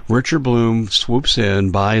 Richard Bloom swoops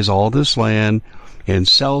in, buys all this land, and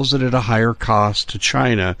sells it at a higher cost to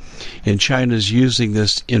China. And China's using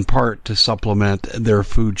this in part to supplement their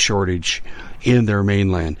food shortage in their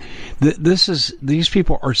mainland. These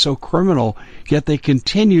people are so criminal, yet they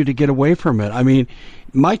continue to get away from it. I mean,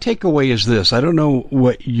 my takeaway is this. I don't know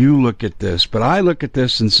what you look at this, but I look at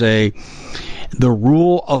this and say the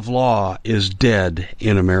rule of law is dead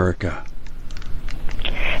in America.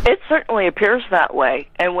 It certainly appears that way.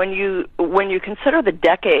 And when you consider the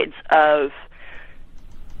decades of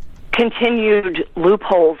continued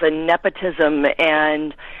loopholes and nepotism,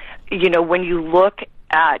 and when you look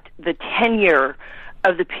at the tenure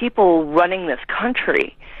of the people running this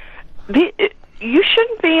country, you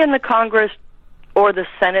shouldn't be in the Congress or the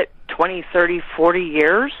Senate 20, 30, 40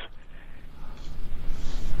 years,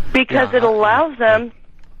 because it allows them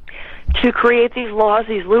to create these laws,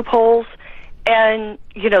 these loopholes, and,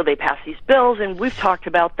 they pass these bills, and we've talked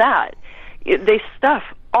about that. They stuff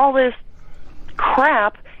all this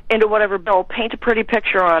crap into whatever bill, paint a pretty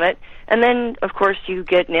picture on it, and then, of course, you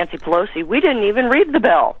get Nancy Pelosi. We didn't even read the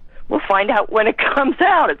bill. We'll find out when it comes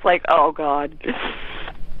out. It's like, oh, God.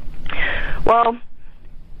 Well,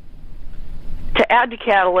 to add to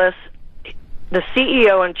Catalyst, the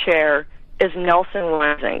CEO and chair is Nelson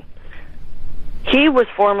Lansing. He was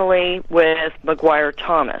formerly with McGuire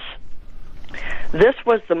Thomas. This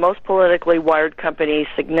was the most politically wired company,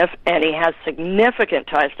 and he has significant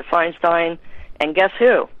ties to Feinstein. And guess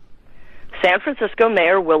who? San Francisco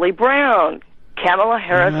Mayor Willie Brown, Kamala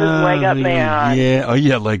Harris's leg up man. Yeah, oh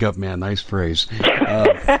yeah, leg up man. Nice phrase.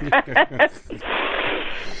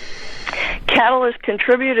 Catalyst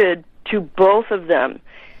contributed to both of them,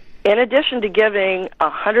 in addition to giving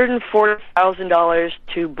 $140,000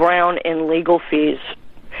 to Brown in legal fees.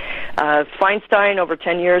 Feinstein, over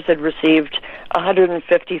 10 years, had received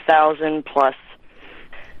 $150,000 plus.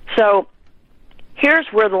 So here's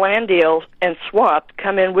where the land deal and swap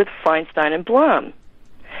come in with Feinstein and Blum.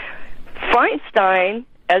 Feinstein,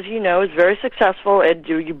 as you know, is very successful. Ed,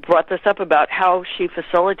 you brought this up about how she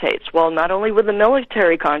facilitates. Well, not only with the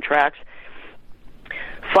military contracts,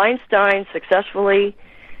 Feinstein successfully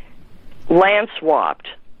land swapped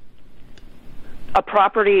a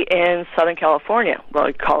property in Southern California. Well,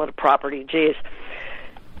 I'd call it a property, geez.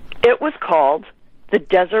 It was called the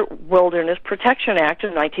Desert Wilderness Protection Act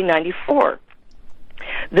of 1994.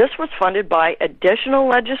 This was funded by additional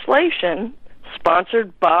legislation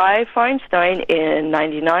sponsored by Feinstein in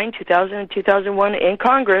 99, 2000, and 2001 in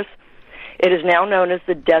Congress. It is now known as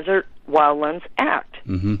the Desert Wildlands Act.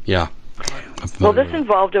 Mm-hmm. Yeah. Well, this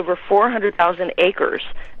involved over 400,000 acres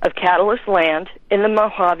of Catalyst land in the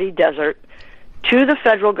Mojave Desert to the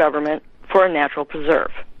federal government for a natural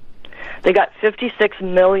preserve. They got $56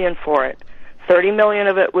 million for it. $30 million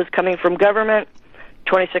of it was coming from government,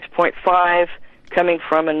 $26.5 coming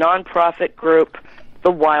from a nonprofit group,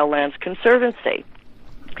 the Wildlands Conservancy.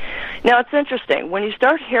 Now, it's interesting. When you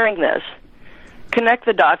start hearing this, connect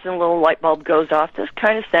the dots and a little light bulb goes off. This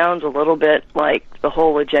kind of sounds a little bit like the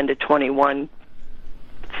whole Agenda 21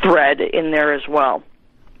 thread in there as well.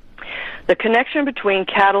 The connection between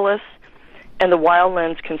Catalyst and the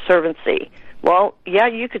Wildlands Conservancy. Well, yeah,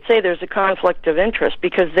 you could say there's a conflict of interest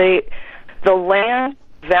because the land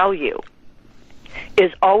value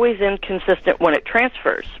is always inconsistent when it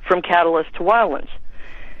transfers from Catalyst to Wildlands.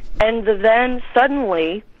 And then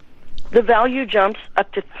suddenly the value jumps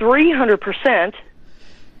up to 300%,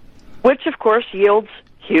 which of course yields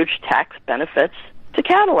huge tax benefits to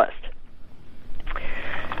Catalyst.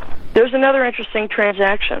 There's another interesting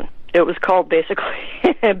transaction. It was called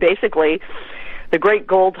basically the Great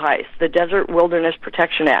Gold Heist, the Desert Wilderness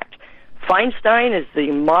Protection Act. Feinstein is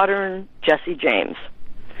the modern Jesse James.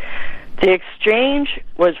 The exchange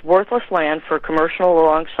was worthless land for commercial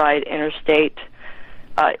alongside interstate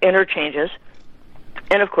interchanges,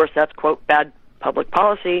 and of course that's, quote, bad public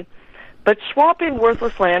policy, but swapping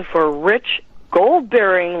worthless land for rich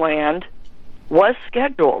gold-bearing land was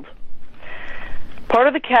scheduled. Part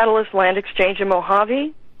of the Catalyst land exchange in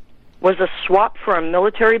Mojave was a swap for a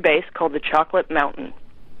military base called the Chocolate Mountain.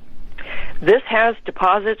 This has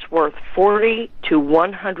deposits worth $40 to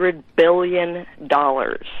 $100 billion.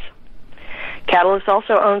 Catalyst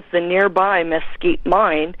also owns the nearby Mesquite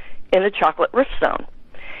Mine in the Chocolate Rift Zone.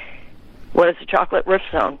 What is the Chocolate Rift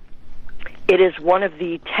Zone? It is one of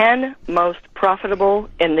the 10 most profitable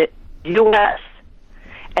in the U.S.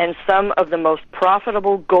 and some of the most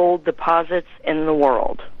profitable gold deposits in the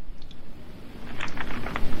world.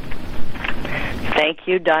 Thank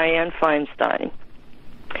you, Dianne Feinstein.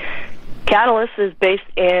 Catalyst is based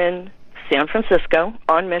in San Francisco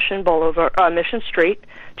on Mission Street,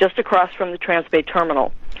 just across from the Transbay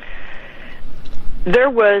Terminal. There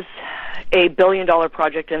was a billion-dollar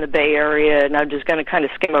project in the Bay Area, and I'm just going to kind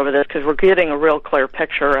of skim over this because we're getting a real clear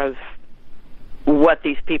picture of what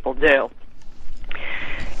these people do.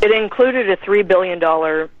 It included a $3 billion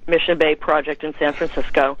Mission Bay project in San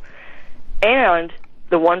Francisco and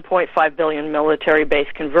the $1.5 billion military base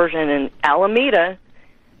conversion in Alameda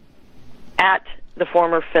at the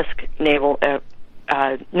former Fisk Naval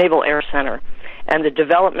Air Center. And the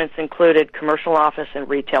developments included commercial office and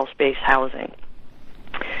retail space housing.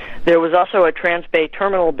 There was also a Transbay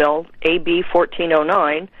Terminal Bill, AB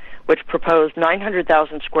 1409, which proposed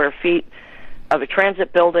 900,000 square feet of a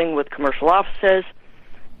transit building with commercial offices,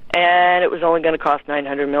 and it was only going to cost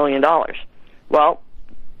 $900 million. Well,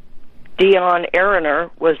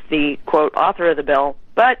 Dianne was the, quote, author of the bill,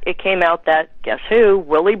 but it came out that, guess who,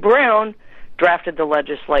 Willie Brown, drafted the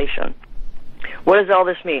legislation. What does all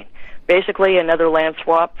this mean? Basically, another land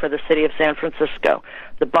swap for the city of San Francisco.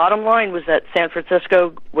 The bottom line was that San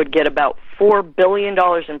Francisco would get about $4 billion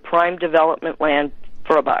in prime development land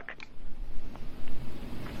for a buck.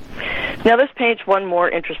 Now, this paints one more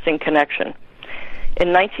interesting connection.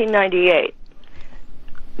 In 1998,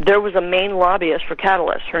 there was a main lobbyist for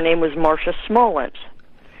Catalyst. Her name was Marcia Smolens.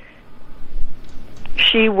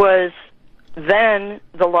 She was then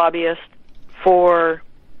the lobbyist for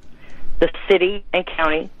the city and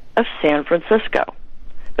county of San Francisco.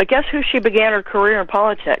 But guess who she began her career in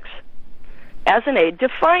politics? As an aide to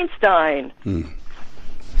Feinstein.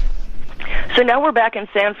 So now we're back in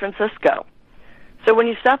San Francisco. So when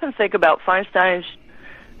you stop and think about Feinstein's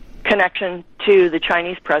connection to the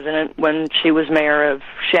Chinese president when she was mayor of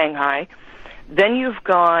Shanghai, then you've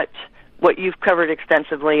got what you've covered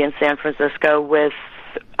extensively in San Francisco with,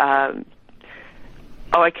 I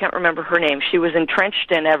can't remember her name. She was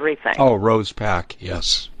entrenched in everything. Oh, Rose Pak,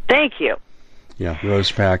 yes. Thank you. Yeah,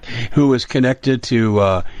 Rose Pak, who was connected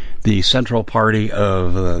to the Central Party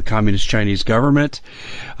of the Communist Chinese government.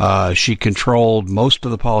 She controlled most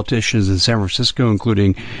of the politicians in San Francisco,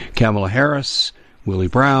 including Kamala Harris, Willie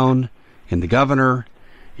Brown, and the governor.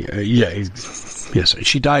 Yes,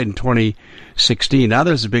 she died in 2016. Now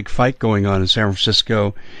there's a big fight going on in San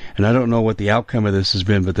Francisco, and I don't know what the outcome of this has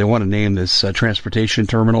been, but they want to name this transportation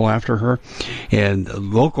terminal after her. And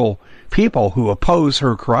local people who oppose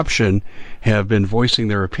her corruption have been voicing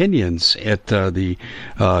their opinions at the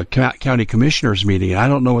county commissioners meeting. I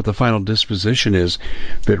don't know what the final disposition is,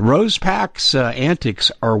 but Rose Pak's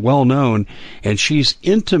antics are well known, and she's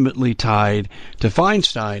intimately tied to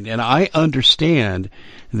Feinstein. And I understand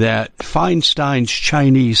that Feinstein's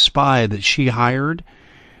Chinese spy that she hired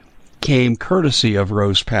came courtesy of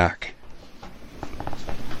Rose Pak.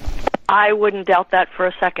 I wouldn't doubt that for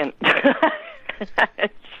a second.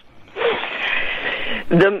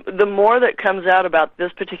 The more that comes out about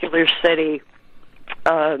this particular city,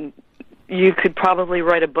 you could probably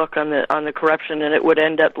write a book on the corruption, and it would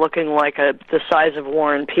end up looking like the size of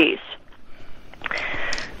War and Peace.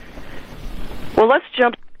 Well, let's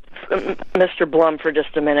jump Mr. Blum for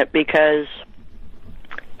just a minute, because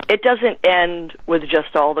it doesn't end with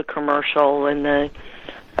just all the commercial and the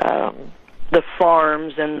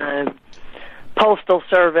farms and the postal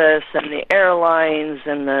service and the airlines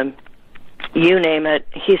and the you name it.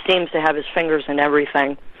 He seems to have his fingers in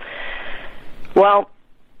everything. Well,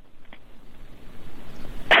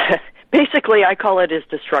 basically, I call it his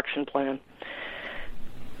destruction plan.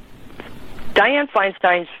 Dianne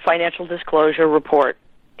Feinstein's financial disclosure report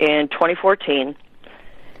in 2014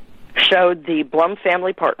 showed the Blum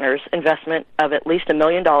family partners' investment of at least $1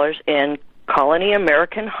 million in Colony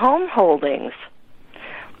American Home Holdings.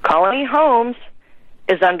 Colony Homes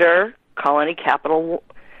is under Colony Capital,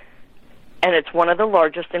 and it's one of the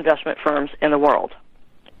largest investment firms in the world.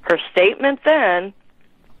 Her statement then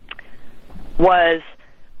was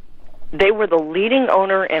they were the leading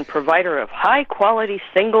owner and provider of high-quality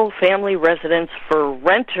single-family residence for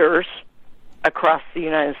renters across the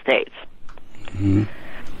United States. Mm-hmm.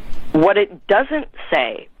 What it doesn't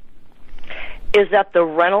say is that the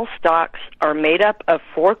rental stocks are made up of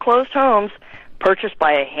foreclosed homes purchased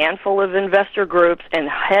by a handful of investor groups and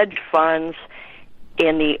hedge funds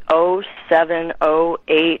in the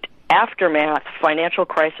 2007-08 aftermath financial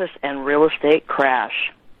crisis and real estate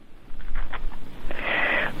crash.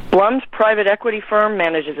 Blum's private equity firm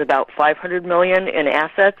manages about $500 million in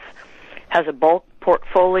assets, has a bulk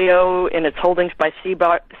portfolio in its holdings by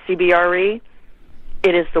CBRE.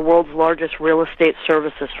 It is the world's largest real estate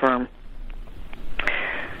services firm.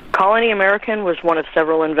 Colony American was one of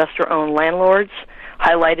several investor-owned landlords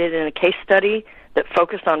highlighted in a case study that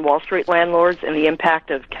focused on Wall Street landlords and the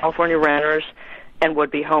impact of California renters and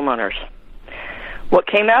would-be homeowners. What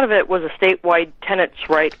came out of it was a statewide tenants'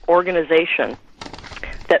 right organization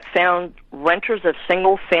that found renters of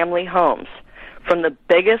single-family homes from the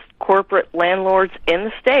biggest corporate landlords in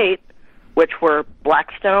the state, which were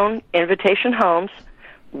Blackstone, Invitation Homes,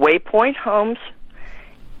 Waypoint Homes,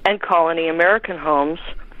 and Colony American Homes,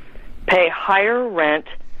 pay higher rent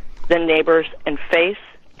than neighbors and face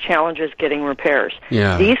challenges getting repairs.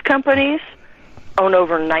 Yeah. These companies own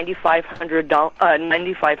over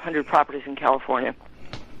 9,500 properties in California.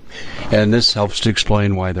 And this helps to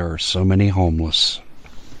explain why there are so many homeless.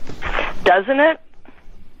 Doesn't it?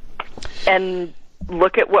 And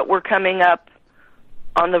look at what we're coming up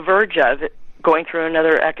on the verge of, going through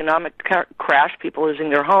another economic crash, people losing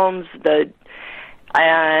their homes, and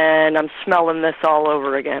I'm smelling this all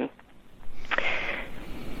over again.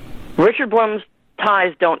 Richard Blum's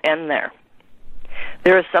ties don't end there.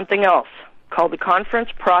 There is something else called the Conference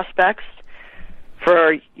Prospects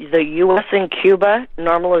for the U.S. and Cuba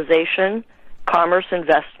normalization commerce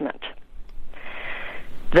investment.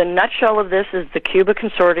 The nutshell of this is the Cuba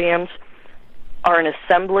consortiums are an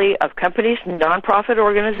assembly of companies, nonprofit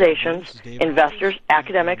organizations, investors,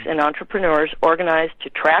 academics, and entrepreneurs organized to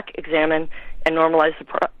track, examine, and normalize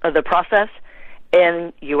the process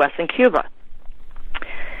in U.S. and Cuba.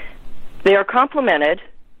 They are complemented,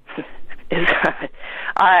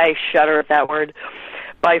 I shudder at that word,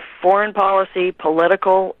 by foreign policy,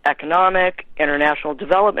 political, economic, international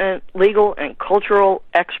development, legal, and cultural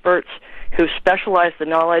experts who specialize the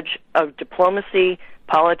knowledge of diplomacy,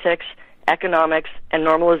 politics, economics, and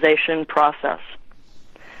normalization process.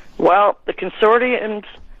 Well, the consortium's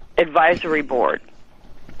advisory board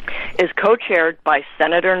is co-chaired by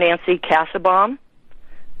Senator Nancy Kassebaum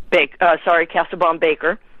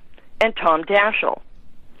Baker, and Tom Daschle.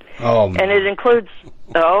 And it includes,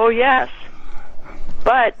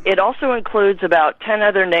 but it also includes about 10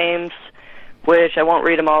 other names, which I won't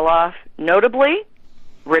read them all off, notably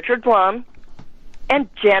Richard Blum and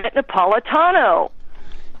Janet Napolitano.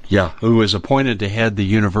 Yeah, who was appointed to head the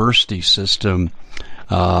university system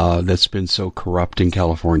that's been so corrupt in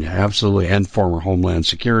California. Absolutely. And former Homeland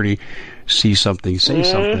Security. See something, say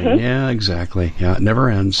something. Yeah, exactly. Yeah, it never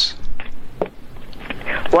ends.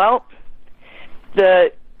 Well,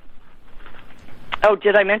 did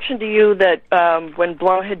I mention to you that when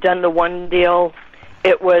Blum had done the one deal,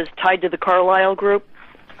 it was tied to the Carlyle Group?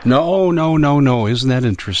 No. Isn't that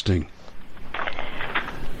interesting?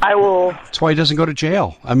 That's why he doesn't go to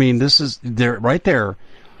jail. I mean, right there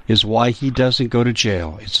is why he doesn't go to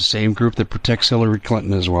jail. It's the same group that protects Hillary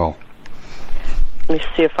Clinton as well. Let me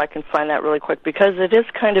see if I can find that really quick, because it is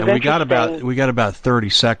kind of interesting. We got about 30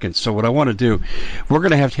 seconds. So what I want to do, we're going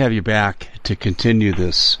to have you back to continue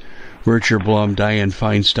this Richard Blum, Dianne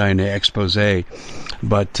Feinstein expose.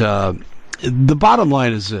 But the bottom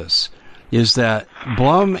line is this, is that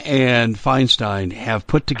Blum and Feinstein have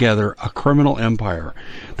put together a criminal empire.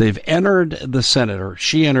 They've entered the Senate, or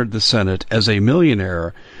she entered the Senate as a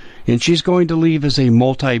millionaire, and she's going to leave as a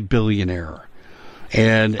multi-billionaire.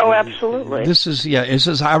 And absolutely.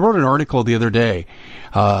 I wrote an article the other day.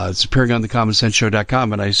 It's appearing on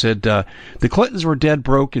thecommonsenseshow.com, and I said, the Clintons were dead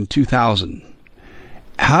broke in 2000.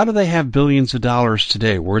 How do they have billions of dollars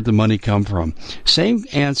today? Where'd the money come from? Same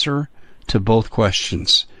answer to both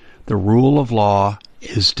questions. The rule of law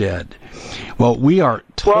is dead. Well, we are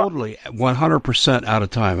totally 100% out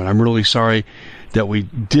of time, and I'm really sorry that we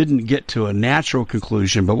didn't get to a natural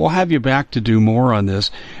conclusion, but we'll have you back to do more on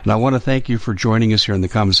this, and I want to thank you for joining us here in the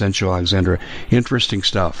Common Sense Show, Alexandra. Interesting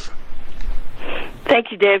stuff.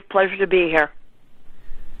 Thank you, Dave. Pleasure to be here.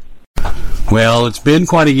 Well, it's been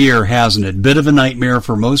quite a year, hasn't it? Bit of a nightmare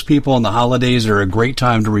for most people, and the holidays are a great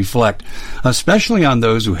time to reflect, especially on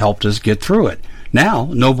those who helped us get through it. Now,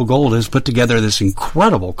 Noble Gold has put together this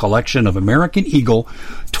incredible collection of American Eagle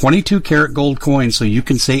 22-karat gold coins, so you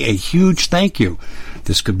can say a huge thank you.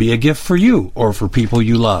 This could be a gift for you or for people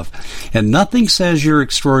you love. And nothing says you're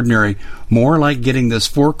extraordinary more like getting this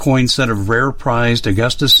 4-coin set of rare prized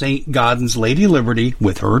Augusta St. Gaudens Lady Liberty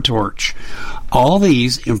with her torch. All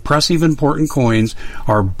these impressive important coins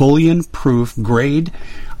are bullion-proof grade,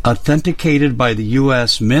 authenticated by the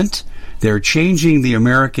U.S. Mint. They're changing the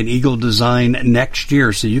American Eagle design next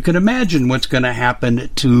year, so you can imagine what's going to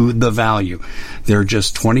happen to the value. There are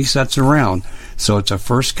just 20 sets around, so it's a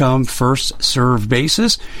first-come, first-served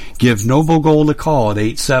basis. Give Noble Gold a call at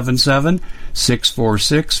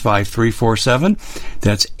 877-646-5347.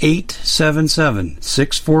 That's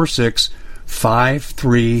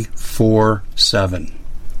 877-646-5347.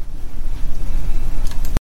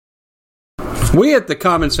 We at the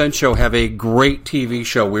Common Sense Show have a great TV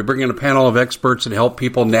show. We bring in a panel of experts that help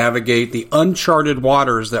people navigate the uncharted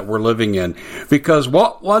waters that we're living in. Because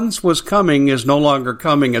what once was coming is no longer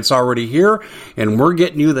coming. It's already here, and we're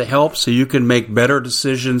getting you the help so you can make better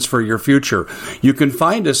decisions for your future. You can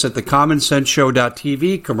find us at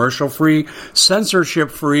thecommonsenseshow.tv, commercial-free,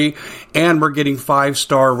 censorship-free, and we're getting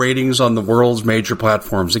 5-star ratings on the world's major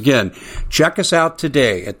platforms. Again, check us out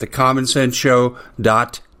today at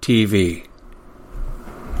thecommonsenseshow.tv.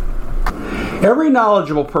 Every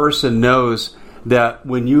knowledgeable person knows that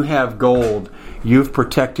when you have gold, you've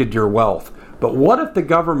protected your wealth. But what if the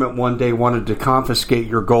government one day wanted to confiscate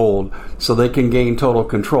your gold so they can gain total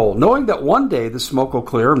control, knowing that one day the smoke will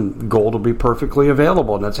clear and gold will be perfectly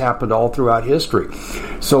available, and that's happened all throughout history.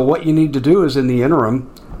 So what you need to do is, in the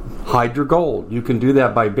interim, hide your gold. You can do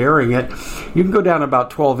that by burying it. You can go down about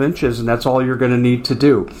 12 inches, and that's all you're going to need to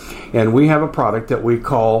do. And we have a product that we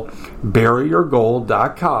call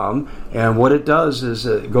buryyourgold.com, and what it does is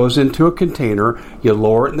it goes into a container. You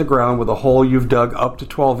lower it in the ground with a hole you've dug up to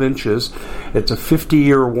 12 inches. It's a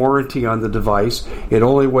 50-year warranty on the device. It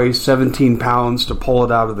only weighs 17 pounds to pull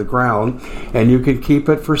it out of the ground, and you can keep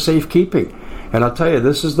it for safekeeping. And I'll tell you,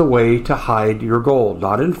 this is the way to hide your gold.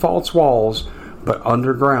 Not in false walls, but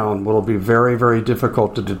underground, will be very, very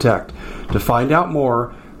difficult to detect. To find out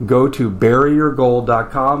more, go to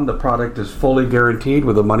buryyourgold.com. The product is fully guaranteed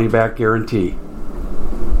with a money-back guarantee.